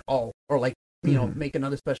at all, or like, you know, make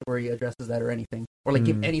another special where he addresses that or anything, or like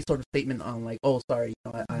give any sort of statement on like, oh, sorry,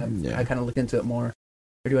 you know, I kind of looked into it more,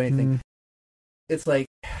 or do anything. It's like,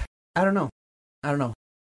 I don't know, and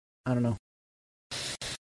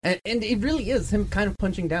it really is him kind of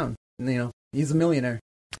punching down. You know, he's a millionaire.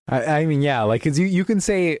 I mean, yeah, like, cause you can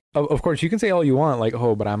say, of course, you can say all you want, like,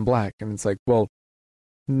 oh, but I'm black, and it's like, well,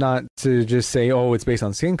 not to just say, oh, it's based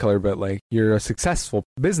on skin color, but like, you're a successful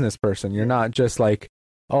business person. You're not just like,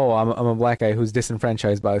 oh, I'm a black guy who's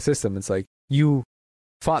disenfranchised by the system. It's like, you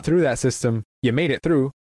fought through that system, you made it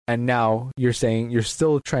through, and now you're saying, you're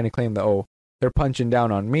still trying to claim that, oh, they're punching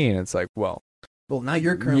down on me, and it's like, well, now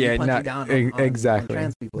you're currently punching down on exactly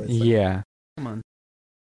trans people. It's like,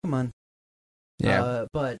 come on. Yeah.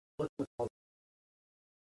 But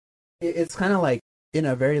it's kind of like, in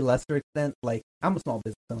a very lesser extent, like, I'm a small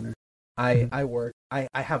business owner. I work. I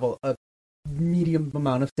have a medium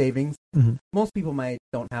amount of savings. Most people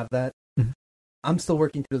don't have that. I'm still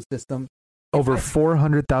working through the system. Over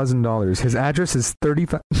 $400,000. His address is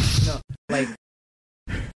 35. No, like,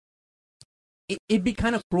 it'd be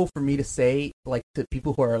kind of cruel for me to say, like, to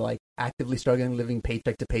people who are like actively struggling, living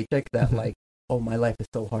paycheck to paycheck, that like, oh, my life is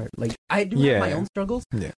so hard. Like, I do have my own struggles,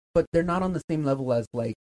 but they're not on the same level as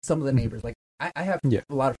like some of the neighbors. Like, I have a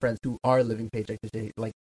lot of friends who are living paycheck to paycheck.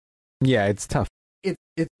 Like, it's tough. It's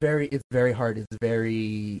very hard. It's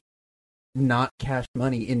very not cash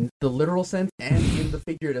money in the literal sense and in the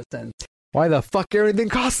figurative sense. Why the fuck everything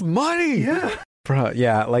costs money? Yeah, bro.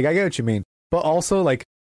 Yeah, like, I get what you mean, but also, like,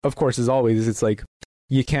 of course, as always, it's like,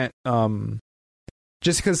 you can't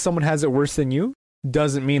just because someone has it worse than you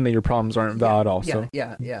doesn't mean that your problems aren't valid. Also,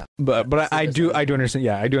 yeah. But I do understand.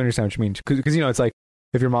 Yeah, I do understand what you mean, because you know, it's like,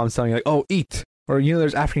 if your mom's telling you, like, oh, eat, or, you know,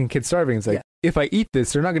 there's African kids starving, it's like, if I eat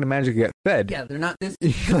this, they're not going to magically get fed. Yeah, they're not. This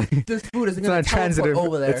food isn't going to transitive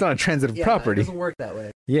over there. It's not a transitive property. It doesn't work that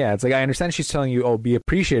way. Yeah, it's like, I understand she's telling you, oh, be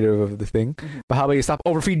appreciative of the thing, but how about you stop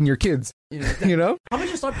overfeeding your kids? You know? How about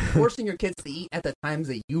you stop forcing your kids to eat at the times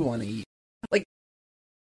that you want to eat? Like,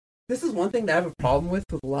 this is one thing that I have a problem with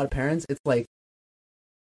a lot of parents. It's like,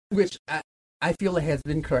 which I feel like has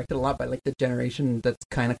been corrected a lot by like the generation that's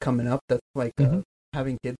kind of coming up, that's like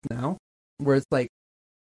having kids now, where it's like,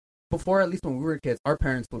 before, at least when we were kids, our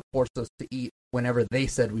parents would force us to eat whenever they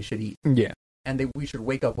said we should eat. Yeah. And we should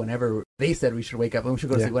wake up whenever they said we should wake up, and we should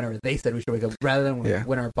go to sleep whenever they said we should wake up, rather than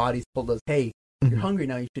when our bodies told us, hey, you're hungry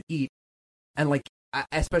now, you should eat. And like,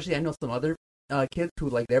 especially I know some other kids who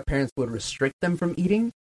like their parents would restrict them from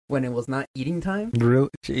eating when it was not eating time. Really?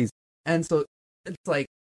 Jeez. And so it's like,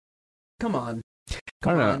 come on. I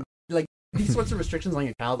don't know. Like, these sorts of restrictions on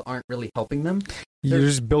your child aren't really helping them. You're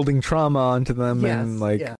just building trauma onto them, and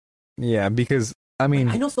like, yeah, because I mean,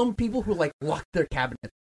 I know some people who like lock their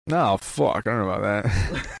cabinets. No, fuck, I don't know about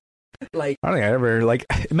that. Like, I don't think I ever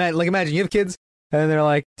imagine you have kids and they're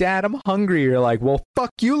like, Dad, I'm hungry. You're like, well, fuck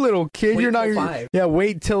you, little kid. Wait You're not. till 5. Yeah,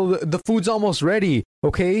 wait till the food's almost ready.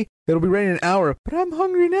 Okay, it'll be ready in an hour. But I'm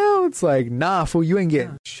hungry now. It's like, nah, fool, you ain't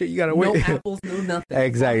getting shit. You gotta wait. No apples, no nothing.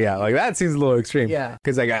 Exactly. Yeah, like that seems a little extreme. Yeah.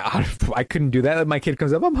 Because like I couldn't do that. My kid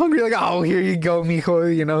comes up, I'm hungry. Like, oh, here you go,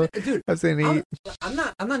 mijo. You know, dude. That's an eat. I'm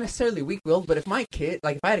not necessarily weak-willed, but if my kid,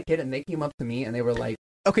 like, if I had a kid and they came up to me and they were like,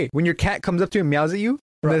 okay, when your cat comes up to you and meows at you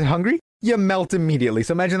and they're hungry, you melt immediately.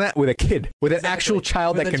 So imagine that with a kid, with an actual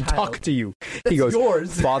child that can talk to you. He goes,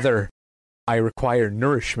 yours. Father, I require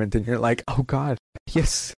nourishment. And you're like, oh God,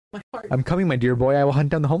 yes. My heart. I'm coming, my dear boy. I will hunt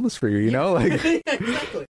down the homeless for you, you know? Like,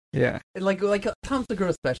 exactly. Yeah. Like a Tom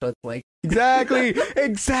Segura special. It's like. Exactly.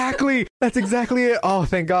 That's exactly it. Oh,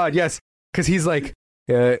 thank God. Yes. Because he's like,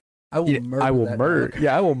 I will murder. Dog.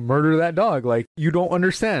 Yeah, I will murder that dog. Like, you don't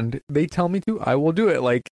understand. They tell me to. I will do it.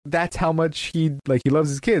 Like, that's how much he loves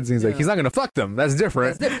his kids. And he's like, he's not gonna fuck them. That's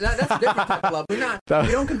different. That's a different type of love. We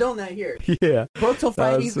don't condone that here. Yeah. Broke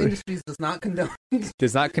Fridays Industries does not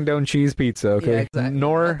condone cheese pizza. Okay. Yeah, exactly.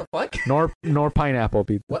 Nor what the fuck? nor pineapple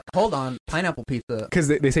pizza. What? Hold on, pineapple pizza. Because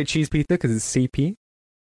they say cheese pizza because it's CP.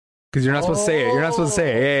 Because you're not supposed to say it. You're not supposed to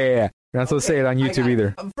say it. Yeah. You're not supposed to say it on YouTube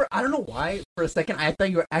either. I don't know why. For a second, I thought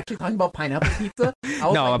you were actually talking about pineapple pizza.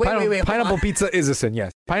 No, like, wait, pineapple pizza is a sin.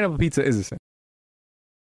 Yes, pineapple pizza is a sin.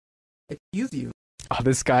 Excuse you. Oh,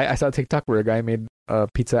 this guy, I saw a TikTok where a guy made a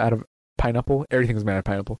pizza out of pineapple. Everything was made out of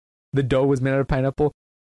pineapple. The dough was made out of pineapple.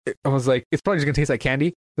 I was like, it's probably just gonna taste like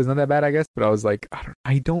candy. It's not that bad, I guess. But I was like,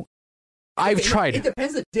 I've tried. It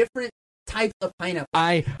depends on different types of pineapple.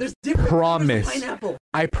 There's different promise. Pineapple.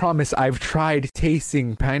 I promise. I've tried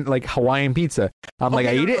tasting like Hawaiian pizza.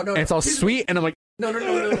 I eat it, and it's all sweet, and I'm like, no.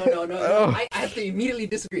 I have to immediately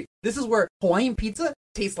disagree. This is where Hawaiian pizza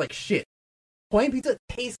tastes like shit. Hawaiian pizza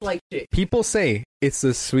tastes like shit. People say it's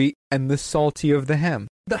the sweet and the salty of the ham.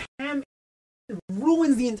 The ham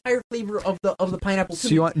ruins the entire flavor of the pineapple. So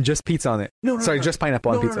you want just pizza on it? No. Just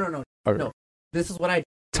pineapple on pizza. No. This is what I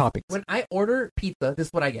toppings. When I order pizza, this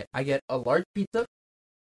is what I get. I get a large pizza.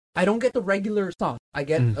 I don't get the regular sauce. I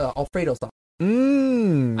get Alfredo sauce.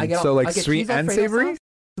 I get sweet and savory? Sauce,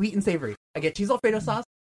 sweet and savory. I get cheese Alfredo sauce,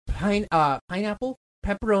 pineapple,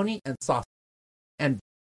 pepperoni, and sauce. And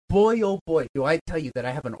boy, oh boy, do I tell you that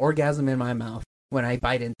I have an orgasm in my mouth when I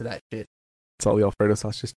bite into that shit. It's all the Alfredo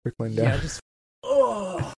sauce just trickling down. Yeah, just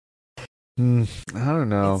oh. I don't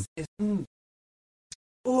know. It's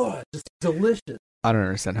just delicious. I don't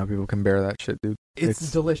understand how people can bear that shit, dude.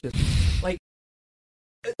 It's delicious. Like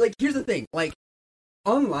here's the thing. Like,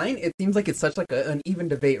 online, it seems like it's such like an even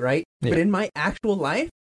debate, right? Yeah. But in my actual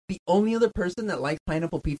life, the only other person that likes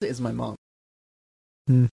pineapple pizza is my mom.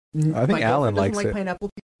 I think Alan likes it.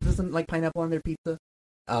 Doesn't like pineapple on their pizza.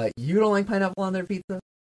 You don't like pineapple on their pizza.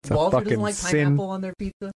 It's Walter doesn't like pineapple on their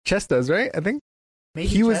pizza. Chess does, right? I think. Maybe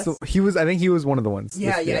he was. I think he was one of the ones.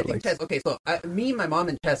 Yeah, I think Chess. Okay, so me, my mom,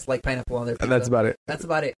 and Chess like pineapple on their pizza. That's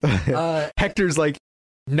about it. Hector's like,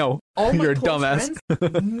 no, you're a dumbass.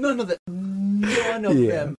 Friends, none of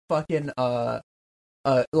them fucking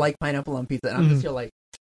like pineapple on pizza, and I'm just here like,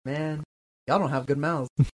 man, y'all don't have good mouths.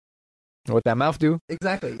 What that mouth do?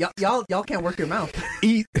 Exactly. Y'all can't work your mouth.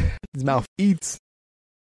 Eat. His mouth eats.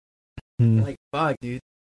 Like, fuck, dude.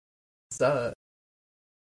 So,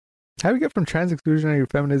 how do we get from trans exclusionary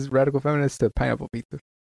feminist, radical feminist to pineapple pizza?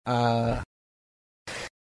 And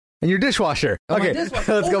your dishwasher. Okay,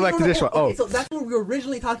 dishwasher. Let's go back to dishwasher. Okay, so that's what we were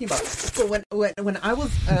originally talking about. So when I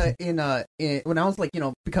was when I was like,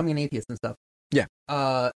 becoming an atheist and stuff. Yeah.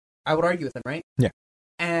 I would argue with him, right? Yeah.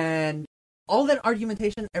 And all that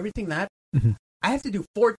argumentation, everything that I have to do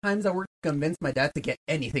 4 times that work to convince my dad to get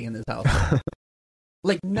anything in this house.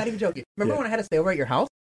 Like, not even joking. Remember when I had to stay over at your house?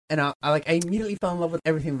 And I immediately fell in love with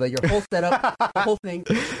everything, like your whole setup, the whole thing.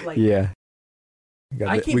 Like, yeah. We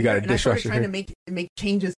got a dishwasher. I started trying to make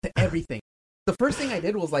changes to everything. The first thing I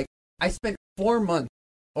did was like, I spent 4 months,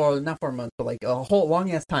 or not 4 months, but like a whole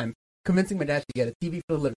long ass time convincing my dad to get a TV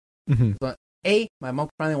for the living room. So, A, my mom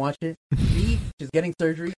finally watched it. B, she's getting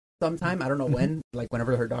surgery sometime. I don't know when, like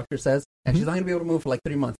whenever her doctor says, and she's not gonna be able to move for like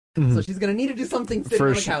 3 months. So she's gonna need to do something sitting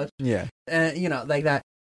on the couch. Yeah. Like that.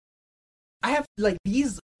 I have like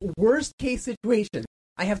these worst case situations.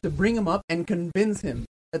 I have to bring him up and convince him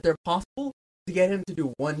that they're possible to get him to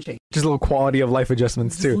do one change. Just little quality of life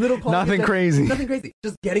adjustments Just too. little quality Nothing adjustments. crazy. Nothing crazy.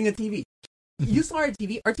 Just getting a TV. You saw our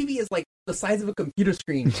TV. Our TV is like the size of a computer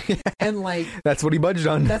screen, and like That's what he budged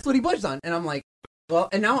on. that's what he budged on. And I'm like, well,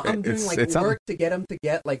 and now I'm doing like it's work something. to get him to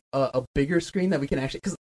get like a bigger screen that we can actually,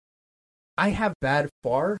 because I have bad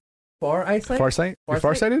far eyesight. Farsight? You're Farsight?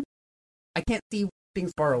 farsighted? I can't see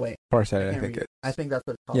things far away. Farsighted, I can't think read. it. I think that's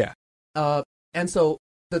what it's called. Yeah. And so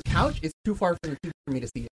the couch is too far from the TV for me to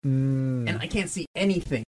see it, Mm. and I can't see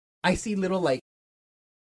anything. I see little like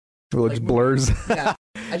Well, it like just blurs. yeah.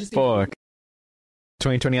 I just see Fuck.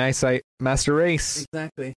 2020 eyesight, master race.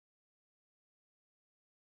 exactly.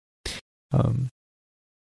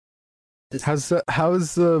 This- How's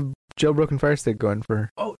the jailbroken Fire Stick going for?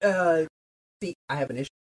 Oh, see, I have an issue.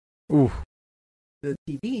 Ooh, The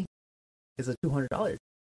TV is a $200.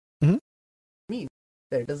 Mhm. Means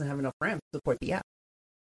that it doesn't have enough RAM to support the app.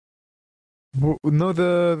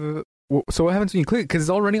 no, so what happens when you click? Because it's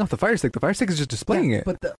all running off the Fire Stick. The Fire Stick is just displaying it.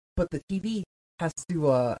 But the TV has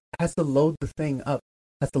to load the thing up,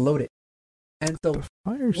 has to load it, and so The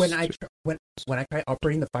Fire when I Stick. when I try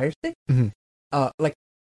operating the Fire Stick, Mhm. Like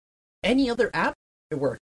any other app, it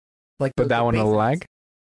works. Like But that one will basics. lag.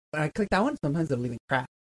 When I click that one, sometimes it'll even crash.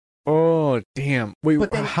 Oh damn! Wait,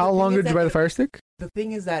 But then how the long thing is did you that buy the Fire Stick? The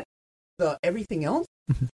thing is that the everything else,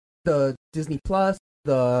 Mhm. the Disney Plus,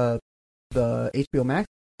 the HBO Max,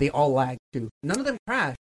 they all lag too. None of them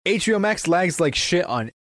crash. HBO Max lags like shit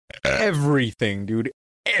on everything, dude.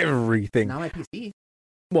 Everything. Not my PC.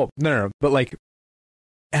 Well, no, but like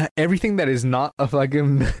everything that is not a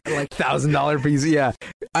fucking Like $1,000 piece. Yeah,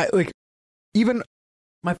 I like even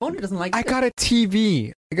my phone doesn't like. I it. got a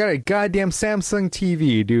TV. I got a goddamn Samsung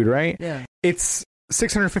TV, dude. Right? Yeah. It's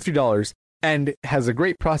 $650 and has a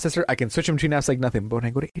great processor. I can switch them between apps like nothing. But when I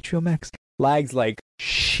go to HBO Max, lags like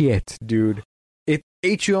shit, dude.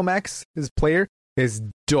 HBO Max's player is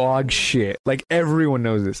dog shit. Like everyone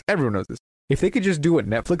knows this. Everyone knows this. If they could just do what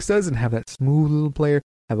Netflix does and have that smooth little player,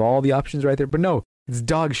 have all the options right there, but no, it's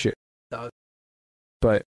dog shit. Dog.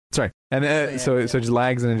 But sorry, and so it just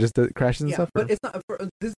lags and it just crashes and Yeah, stuff. but or- it's not for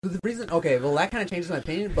this. The reason, okay, well, that kind of changes my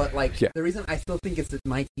opinion. But like, Yeah. the reason I still think it's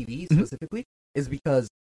my TV Mhm. specifically is because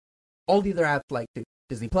all the other apps like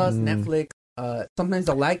Disney Plus, Netflix, sometimes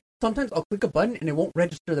I'll lag. Sometimes I'll click a button and it won't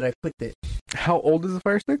register that I clicked it. How old is the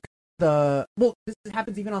Fire Stick? This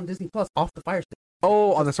happens even on Disney Plus off the Fire Stick.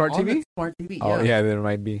 Oh, on the smart On TV. the smart TV. Oh Yeah. yeah, there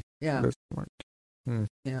might be. Yeah. The smart.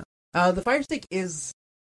 The Fire Stick is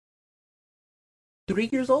 3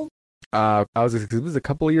 years old. I was it was a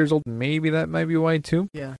couple of years old. Maybe that might be why too.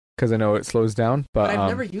 Yeah. Because I know it slows down, But but I've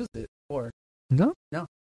never used it before. no.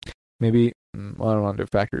 Maybe well, I don't want to do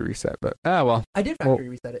factory reset, but well. I did factory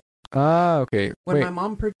reset it Okay. when Wait. my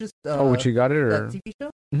mom purchased. When she got it, or That TV show.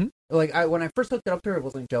 Mhm. Like when I first hooked it up to her, it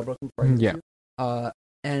wasn't jailbroken before. I hooked Yeah. it.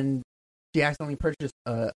 And she accidentally purchased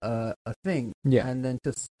a thing. Yeah. And then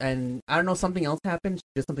and I don't know, something else happened. She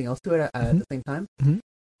did something else to it at the same time. Mhm.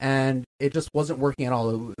 And it just wasn't working at all.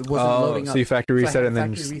 It wasn't loading up. so you factory So I reset had and then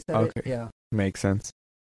factory just, reset okay, it. Yeah. makes sense.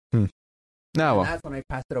 And Well, that's when I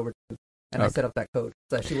passed it over to, and I Okay. set up that code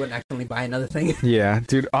so that she wouldn't accidentally buy another thing. yeah,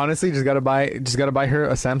 dude. Honestly, just gotta buy her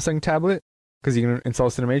a Samsung tablet because you can install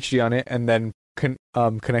Cinema HD on it and then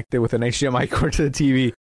connect it with an HDMI cord to the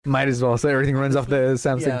TV. Might as well, so everything runs off the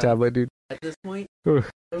Samsung Yeah. tablet, dude. At this point,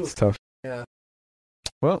 It's tough. Yeah.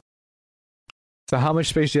 Well, so how much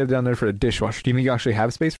space do you have down there for a dishwasher? Do you think you actually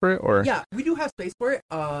have space for it, or? yeah, we do have space for it.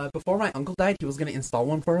 Before my uncle died, he was gonna install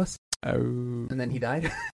one for us, Oh. and then he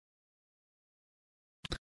died.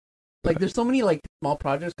 Like, there's so many like small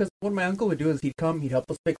projects, because what my uncle would do is he'd come, he'd help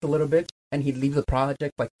us fix a little bit, and he'd leave the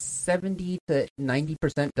project like 70 to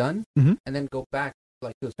 90% done, Mhm. and then go back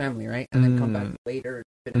like to his family, right? And then come back Mm. later,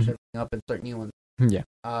 finish Mhm. everything up, and start new ones. Yeah.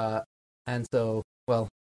 And so, well,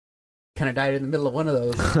 kind of died in the middle of one of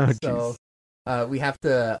those. Oh, So, we have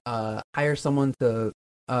to hire someone to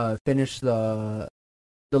finish the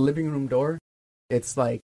living room door. It's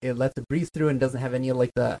like it lets it breeze through and doesn't have any of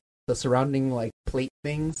like the surrounding like plate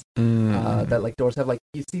things that like doors have. Like,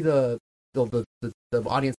 you see the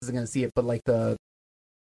audience isn't gonna see it, but like the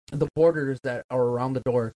borders that are around the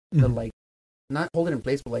door that Mhm. like not hold it in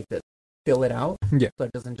place, but like that fill it out. Yeah. So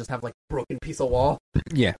it doesn't just have like broken piece of wall.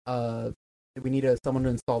 Yeah. We need someone to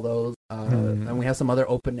install those. Mm. And we have some other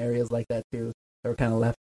open areas like that too that were kind of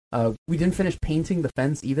left. We didn't finish painting the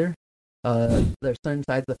fence either. There's certain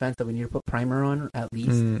sides of the fence that we need to put primer on at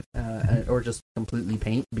least, or just completely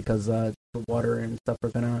paint, because the water and stuff are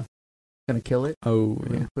gonna kill it Oh,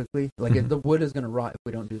 really yeah. quickly. Like Mhm. the wood is gonna rot if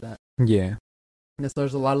we don't do that. Yeah. And so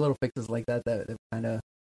there's a lot of little fixes like that that kind of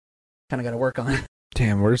got to work on.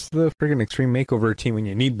 Damn, where's the freaking Extreme Makeover team when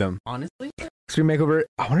you need them? Honestly, Extreme Makeover.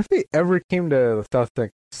 I wonder if they ever came to South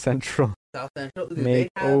Central South Central. Dude,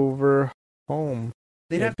 Makeover Home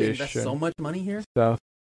they'd have to invest Edition. so much money here. South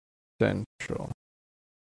Central.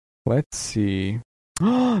 Let's see.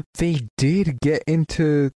 They did get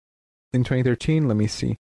into in 2013. Let me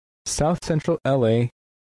see. South Central LA.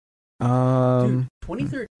 Dude,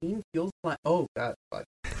 2013 feels like god, fuck.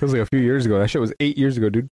 Feels like a few years ago. That shit was 8 years ago,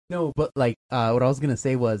 dude. No, but like what I was gonna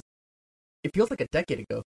say was, it feels like a decade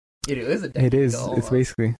ago. It is a decade. It is. ago. It's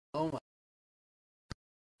basically. Oh my.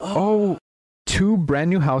 Oh, 2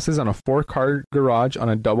 brand new houses on a 4-car garage on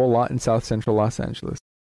a double lot in South Central Los Angeles.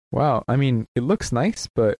 Wow. I mean, it looks nice,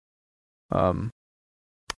 but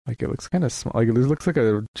like it looks kind of small. Like it looks like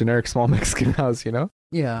a generic small Mexican house, you know?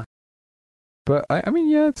 Yeah. But I mean,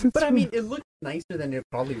 yeah, it's. But I mean, it looks nicer than it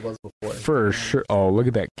probably was before. For sure. Oh, look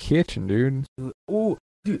at that kitchen, dude. Oh,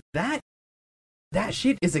 dude, that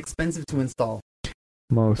shit is expensive to install.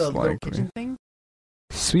 Most The little likely. kitchen thing.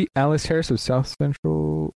 Sweet Alice Terrace of South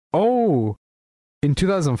Central. Oh, in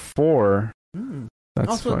 2004. That's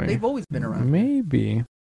Also, funny. they've always been around. Maybe.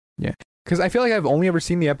 Yeah. Because I feel like I've only ever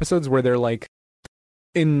seen the episodes where they're like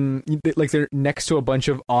they're next to a bunch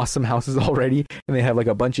of awesome houses already, and they have like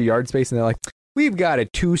a bunch of yard space, and they're like, we've got a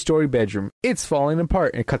 2-story bedroom. It's falling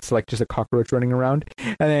apart. And it cuts to like just a cockroach running around.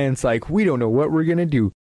 And then it's like, we don't know what we're going to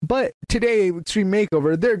do. But today, Extreme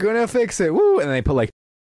Makeover, they're going to fix it. Woo! And they put like,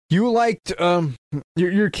 you liked,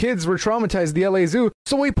 your kids were traumatized at the LA Zoo,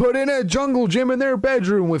 so we put in a jungle gym in their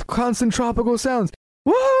bedroom with constant tropical sounds.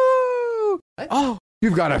 Woo! Oh,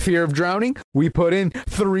 you've got a fear of drowning? We put in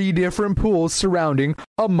 3 different pools surrounding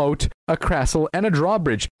a moat, a castle, and a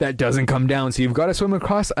drawbridge that doesn't come down, so you've got to swim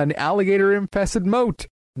across an alligator-infested moat.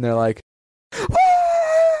 And they're like,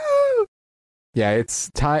 woo! Yeah,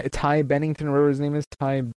 it's Ty Bennington, whatever his name is,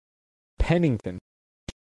 Ty Pennington.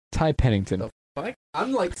 Ty Pennington. The fuck?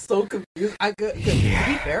 I'm like so confused. To be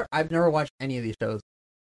fair, I've never watched any of these shows.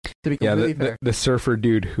 To be completely fair. The surfer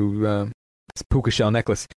dude who, his puka shell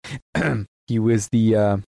necklace. He was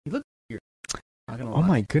the, He looks weird. Not gonna oh lie.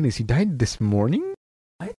 my goodness, he died this morning?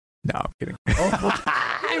 What? No, I'm kidding.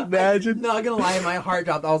 Imagine. Not gonna lie, my heart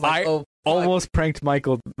dropped. I was like, fuck. Almost pranked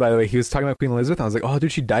Michael, by the way. He was talking about Queen Elizabeth. I was like, oh,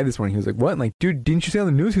 dude, she died this morning. He was like, what? I'm like, dude, didn't you see on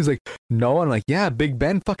the news? He was like, no. I'm like, yeah, Big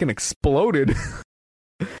Ben fucking exploded.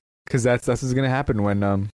 Because that's what's gonna happen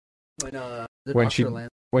when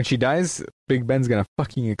she dies. Big Ben's gonna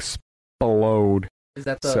fucking explode. Is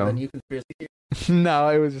that the new conspiracy theory? No,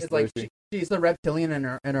 it was just it's like she's the reptilian, and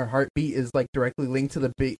her heartbeat is like directly linked to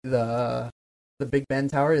the Big Ben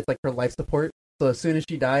tower. It's like her life support. So as soon as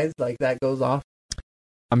she dies, like that goes off.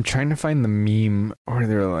 I'm trying to find the meme where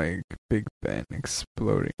they're like Big Ben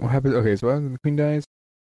exploding. What happens? Okay, so what happens when the Queen dies?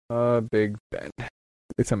 Big Ben.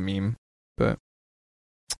 It's a meme, but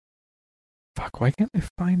fuck, why can't I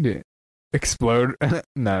find it? Explode?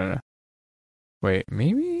 No. Wait,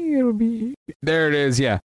 maybe it'll be there. It is.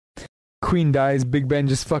 Yeah, Queen dies. Big Ben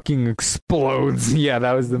just fucking explodes. Yeah,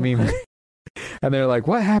 that was the meme. And they're like,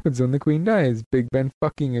 what happens when the Queen dies? Big Ben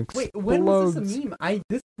fucking explodes. Wait, when was this a meme?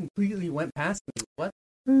 This completely went past me. What?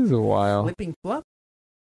 This is a while. Flipping fluff?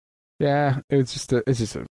 Yeah, it's just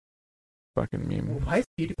a fucking meme. Why is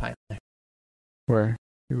PewDiePie on there? Where?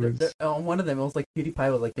 It was on one of them, it was like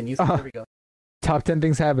PewDiePie was like the news. There we go. Top 10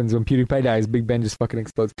 things happens when PewDiePie dies. Big Ben just fucking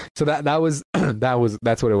explodes. So that was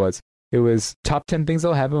that's what it was. It was top 10 things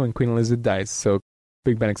that'll happen when Queen Elizabeth dies. So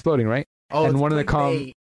Big Ben exploding, right? Oh, and one of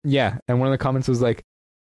the and one of the comments was like,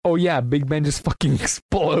 "Oh yeah, Big Ben just fucking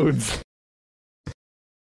explodes."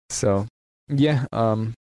 So yeah,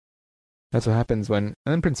 that's what happens when.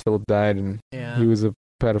 And then Prince Philip died, and he was a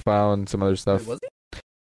pedophile and some other stuff. Wait, was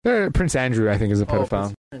he? Prince Andrew, I think, is a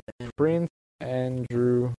pedophile. Prince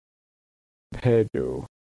Andrew. Pedo.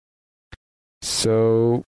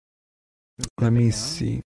 So let me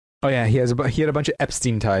see. Oh yeah, he had a bunch of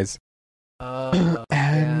Epstein ties.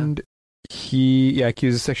 And he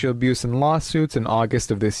accuses sexual abuse in lawsuits in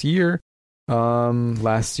August of this year.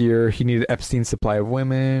 Last year he needed Epstein's supply of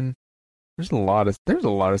women. There's a lot of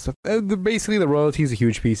stuff. Basically, the royalty's a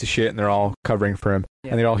huge piece of shit, and they're all covering for him,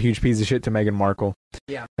 and they're all huge pieces of shit to Meghan Markle.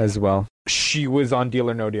 Yeah, as well. She was on Deal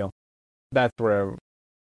or No Deal. That's where.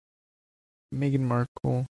 Meghan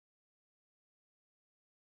Markle.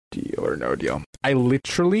 Deal or No Deal. I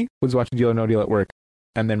literally was watching Deal or No Deal at work,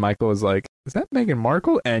 and then Michael was like, "Is that Meghan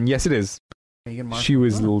Markle?" And yes, it is. Meghan Markle. She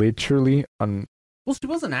was literally on. Well, she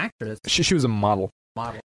was an actress. She was a model.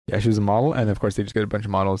 Yeah, she was a model, and of course they just get a bunch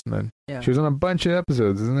of models, and then she was on a bunch of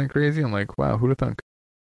episodes. Isn't that crazy? I'm like, wow, who'd have thunk?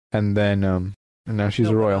 And then, and now she's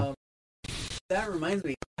a royal. That reminds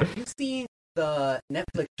me. Have you seen the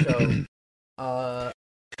Netflix show?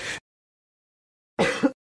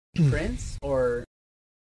 Prince or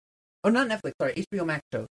not Netflix, sorry, HBO Max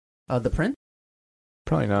show. The Prince?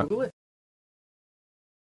 Probably not. Google it.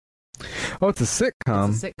 Oh, it's a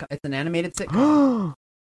sitcom. It's an animated sitcom.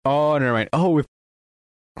 Oh, never mind. Oh,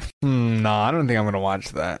 no, I don't think I'm gonna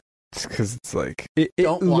watch that. Just because it's like it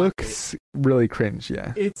looks really cringe.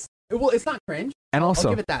 Yeah, it's not cringe. And also,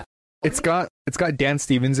 I'll give it that. It's got Dan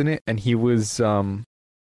Stevens in it, and he was Legion.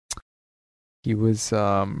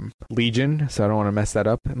 So I don't want to mess that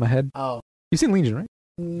up in my head. Oh, you've seen Legion, right?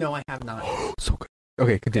 No, I have not. So good.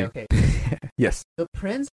 Okay, continue. Okay. Yes. The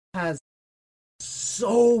Prince has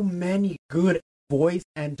so many good voice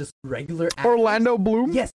and just regular actors. Orlando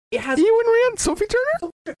Bloom. Yes, it has Ewan Rand, Sophie Turner.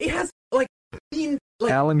 It has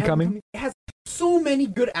Alan Cumming. It has so many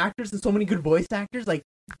good actors and so many good voice actors. Like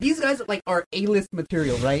these guys are A-list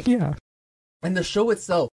material, right? Yeah. And the show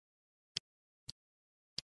itself,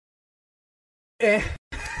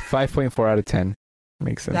 5.4 out of 10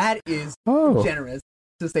 makes sense. That is generous,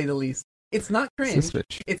 to say the least. It's not cringe.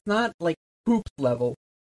 It's not like Hoops level.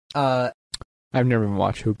 I've never even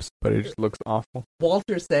watched Hoops, but it just looks awful.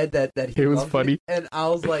 Walter said that he it was funny, and I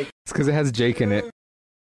was like, it's because it has Jake in it.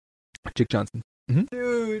 Jake Johnson.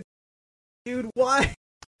 Mm-hmm. Dude, why?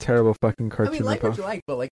 Terrible fucking cartoon. I mean, like what you like,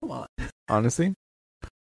 but like, come on. Honestly,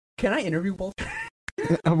 can I interview Walter?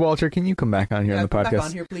 Walter, can you come back on here on the podcast? Back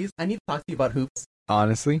on here, please. I need to talk to you about Hoops.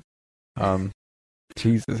 Honestly,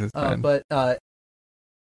 Jesus, it's bad. But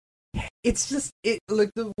it's just it's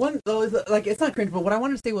not cringe. But what I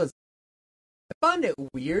wanted to say was, I found it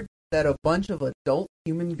weird that a bunch of adult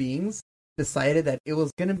human beings decided that it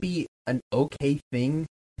was gonna be an okay thing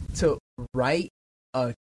to write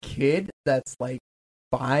a kid that's like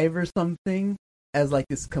 5 or something as like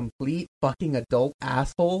this complete fucking adult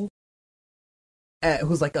asshole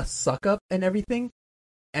who's like a suck up and everything,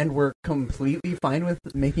 and we're completely fine with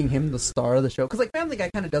making him the star of the show. Because like Family Guy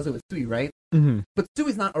kind of does it with Stewie, right? Mm-hmm. But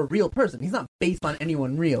Stewie's not a real person. He's not based on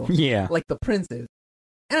anyone real. Yeah. Like the Prince is.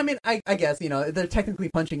 And I mean, I guess, they're technically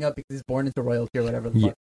punching up because he's born into royalty or whatever the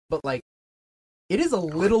fuck. But like, it is a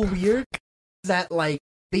little weird that like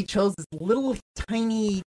they chose this little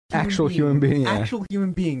tiny human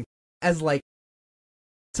being as like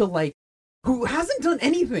to like who hasn't done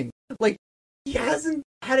anything. Like he hasn't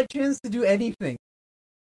had a chance to do anything.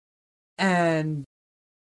 And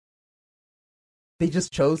they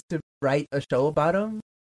just chose to write a show about him.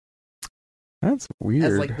 That's weird.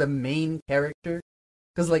 As like the main character.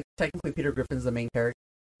 Because, like, technically Peter Griffin's the main character.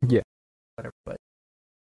 Yeah. Whatever, but...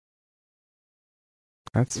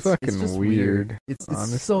 That's fucking weird. It's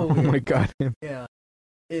so weird. Oh my god. Yeah.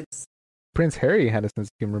 It's... Prince Harry had a sense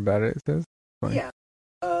of humor about it, it says. Funny. Yeah.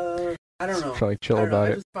 I don't know. Probably chill about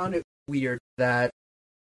it. I just found it weird that...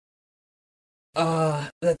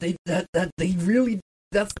 that they really...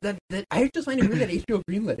 that I just find it weird that HBO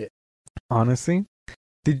greenlit it. Honestly?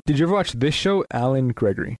 Did you ever watch this show, Alan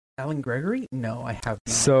Gregory? Alan Gregory? No, I have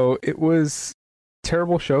not. So it was a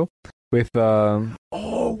terrible show with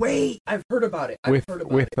oh wait, I've heard about it. With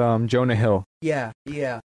Jonah Hill. Yeah.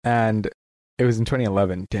 And it was in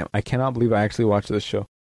 2011. Damn, I cannot believe I actually watched this show.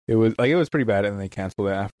 It was pretty bad, and they canceled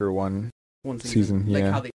it after one season. Like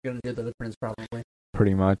yeah. how they gonna do The Prince, probably.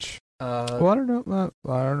 Pretty much. Well, I don't know.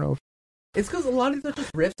 I don't know. It's because a lot of these are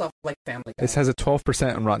just riffs off like Family Guy. This has a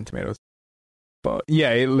 12% on Rotten Tomatoes. But yeah,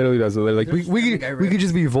 it literally does. Like we could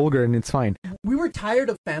just be vulgar and it's fine. We were tired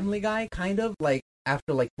of Family Guy, kind of like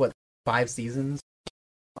after like what 5 seasons.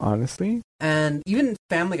 Honestly, and even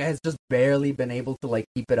Family Guy has just barely been able to like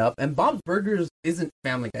keep it up. And Bob's Burgers isn't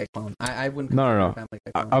Family Guy clone. I wouldn't. No. Family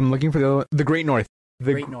Guy clone. I'm looking for the Great North.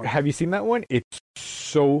 Great North. Have you seen that one? It's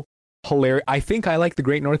so hilarious. I think I like the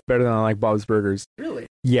Great North better than I like Bob's Burgers. Really?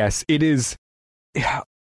 Yes, it is. Yeah.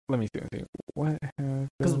 Let me see. What?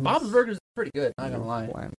 Because Bob's Burgers is pretty good. Not gonna lie.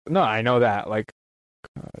 No, I know that. Like,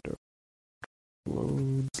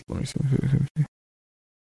 loads. Let me see.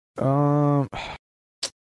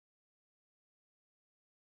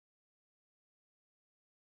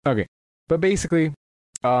 Okay, but basically,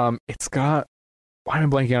 it's got. Why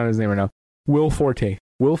am I blanking on his name right now? Will Forte,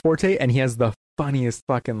 and he has the funniest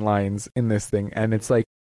fucking lines in this thing, and it's like.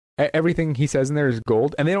 Everything he says in there is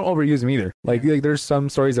gold, and they don't overuse him either. Like there's some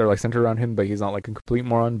stories that are like centered around him, but he's not like a complete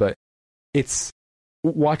moron. But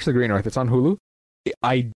watch The Great North. It's on Hulu.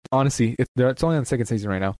 I honestly, it's only on the 2nd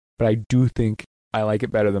season right now, but I do think I like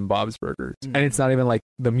it better than Bob's Burgers. Mm-hmm. And it's not even like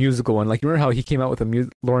the musical one. Like you remember how he came out with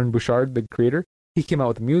Lauren Bouchard, the creator? He came out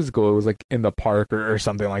with a musical. It was like In the Park or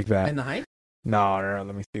something like that. In the Heights? No.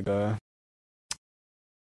 Let me see the.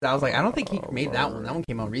 I was like, I don't think he made that one. That one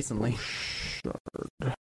came out recently.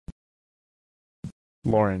 Bouchard.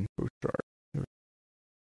 Lauren Bouchard.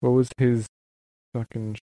 What was his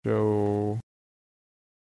fucking show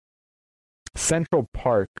Central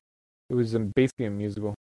Park. It was basically a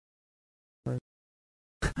musical.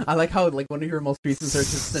 I like how like one of your most recent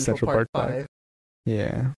searches is Central Park 5.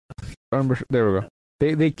 Yeah. There we go.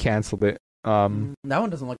 They canceled it. That one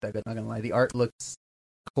doesn't look that good, not gonna lie. The art looks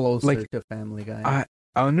closer like, to Family Guy.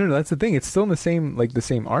 No, that's the thing. It's still in the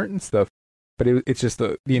same art and stuff, but it's just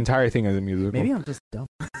the entire thing is a musical. Maybe I'm just dumb.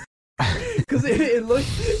 Because it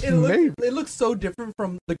looks so different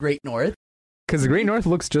from The Great North. Because The Great North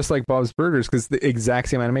looks just like Bob's Burgers, because the exact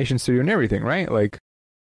same animation studio and everything, right? Like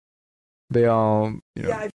they all,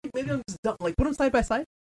 Yeah, I think maybe I'm just dumb. Like put them side by side,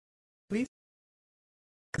 please.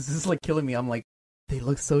 Because this is like killing me. I'm like, they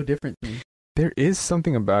look so different to me. There is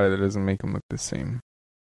something about it that doesn't make them look the same.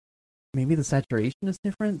 Maybe the saturation is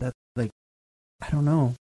different. That's like, I don't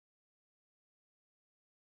know.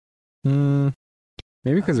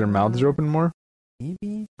 Maybe because their mouths are open more.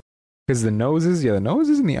 Maybe. Because the noses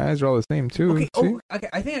and the eyes are all the same too. Okay. Okay.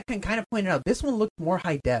 I think I can kind of point it out. This one looked more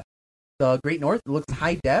high def. The Great North looks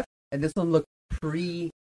high def, and this one looked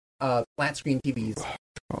flat screen TVs.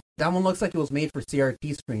 That one looks like it was made for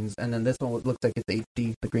CRT screens, and then this one looks like it's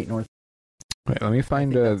HD. The Great North. Wait, let me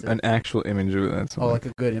find an actual image of that. Oh, like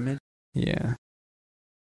a good image. Yeah.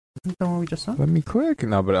 Isn't that one we just saw? Let me click.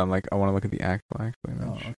 No, but I want to look at the actual image.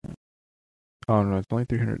 Oh, okay. Oh no, it's only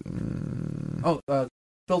 300. Oh,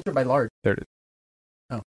 filter by large. There it is.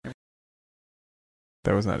 Oh.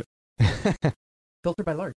 That was not it. Filter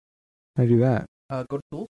by large. How do you do that? Go to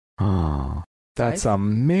tools. Oh, that's Size?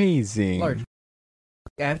 amazing. Large.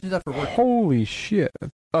 Yeah, I have to do that for work. Holy shit.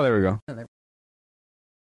 Oh, there we go. Oh, there.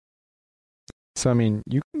 So, I mean,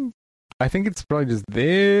 you can... I think it's probably just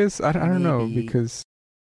this. I don't know, Maybe. because...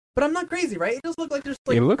 But I'm not crazy, right? It just looks like there's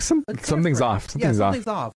like... It looks something's off. Something's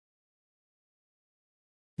off.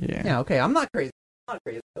 Yeah. Yeah, okay. I'm not crazy.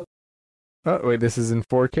 Oh, wait, this is in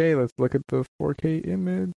 4K. Let's look at the 4K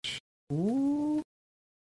image. Ooh.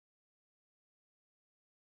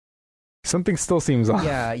 Something still seems off.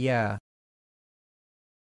 Yeah.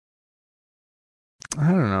 I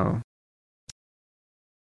don't know.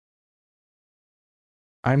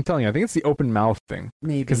 I'm telling you, I think it's the open mouth thing.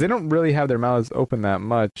 Maybe. Because they don't really have their mouths open that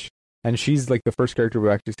much. And she's like the first character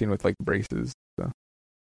we've actually seen with like braces. So.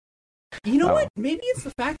 You know what? Maybe it's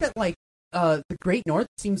the fact that like the Great North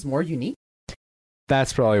seems more unique.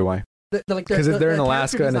 That's probably why. Because they're in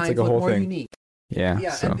Alaska and it's like a whole thing. Unique. Yeah.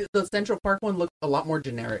 Yeah, so. and the Central Park one looks a lot more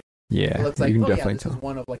generic. Yeah. It looks like, you can oh definitely yeah, this tell. is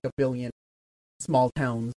one of like a billion small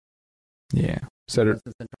towns. Yeah.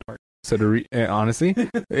 Park. Honestly,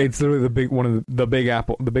 it's literally the big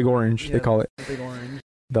apple, the big orange, they call it. The big orange.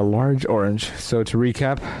 The large orange. So to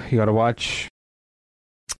recap, you gotta watch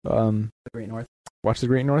The Great North. Watch The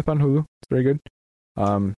Great North on Hulu. It's very good.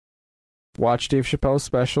 Watch Dave Chappelle's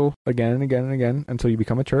special again and again and again until you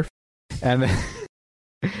become a turf. And then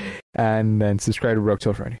and then subscribe to Broke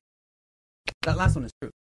Till Friday. That last one is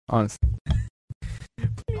true. Honestly.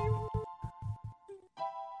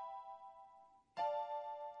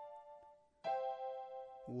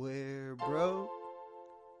 We're broke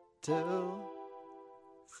till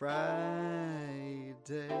Friday.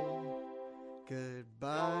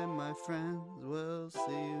 Goodbye, my friends. We'll see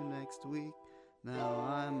you next week. Now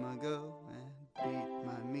I'ma go and beat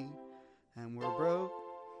my meat. And we're broke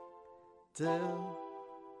till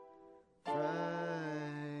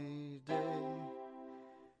Friday.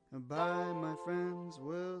 Bye, my friends.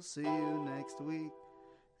 We'll see you next week.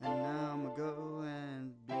 And now I'ma go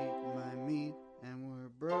and beat my meat. And we're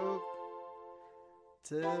broke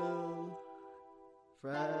till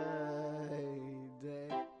Friday.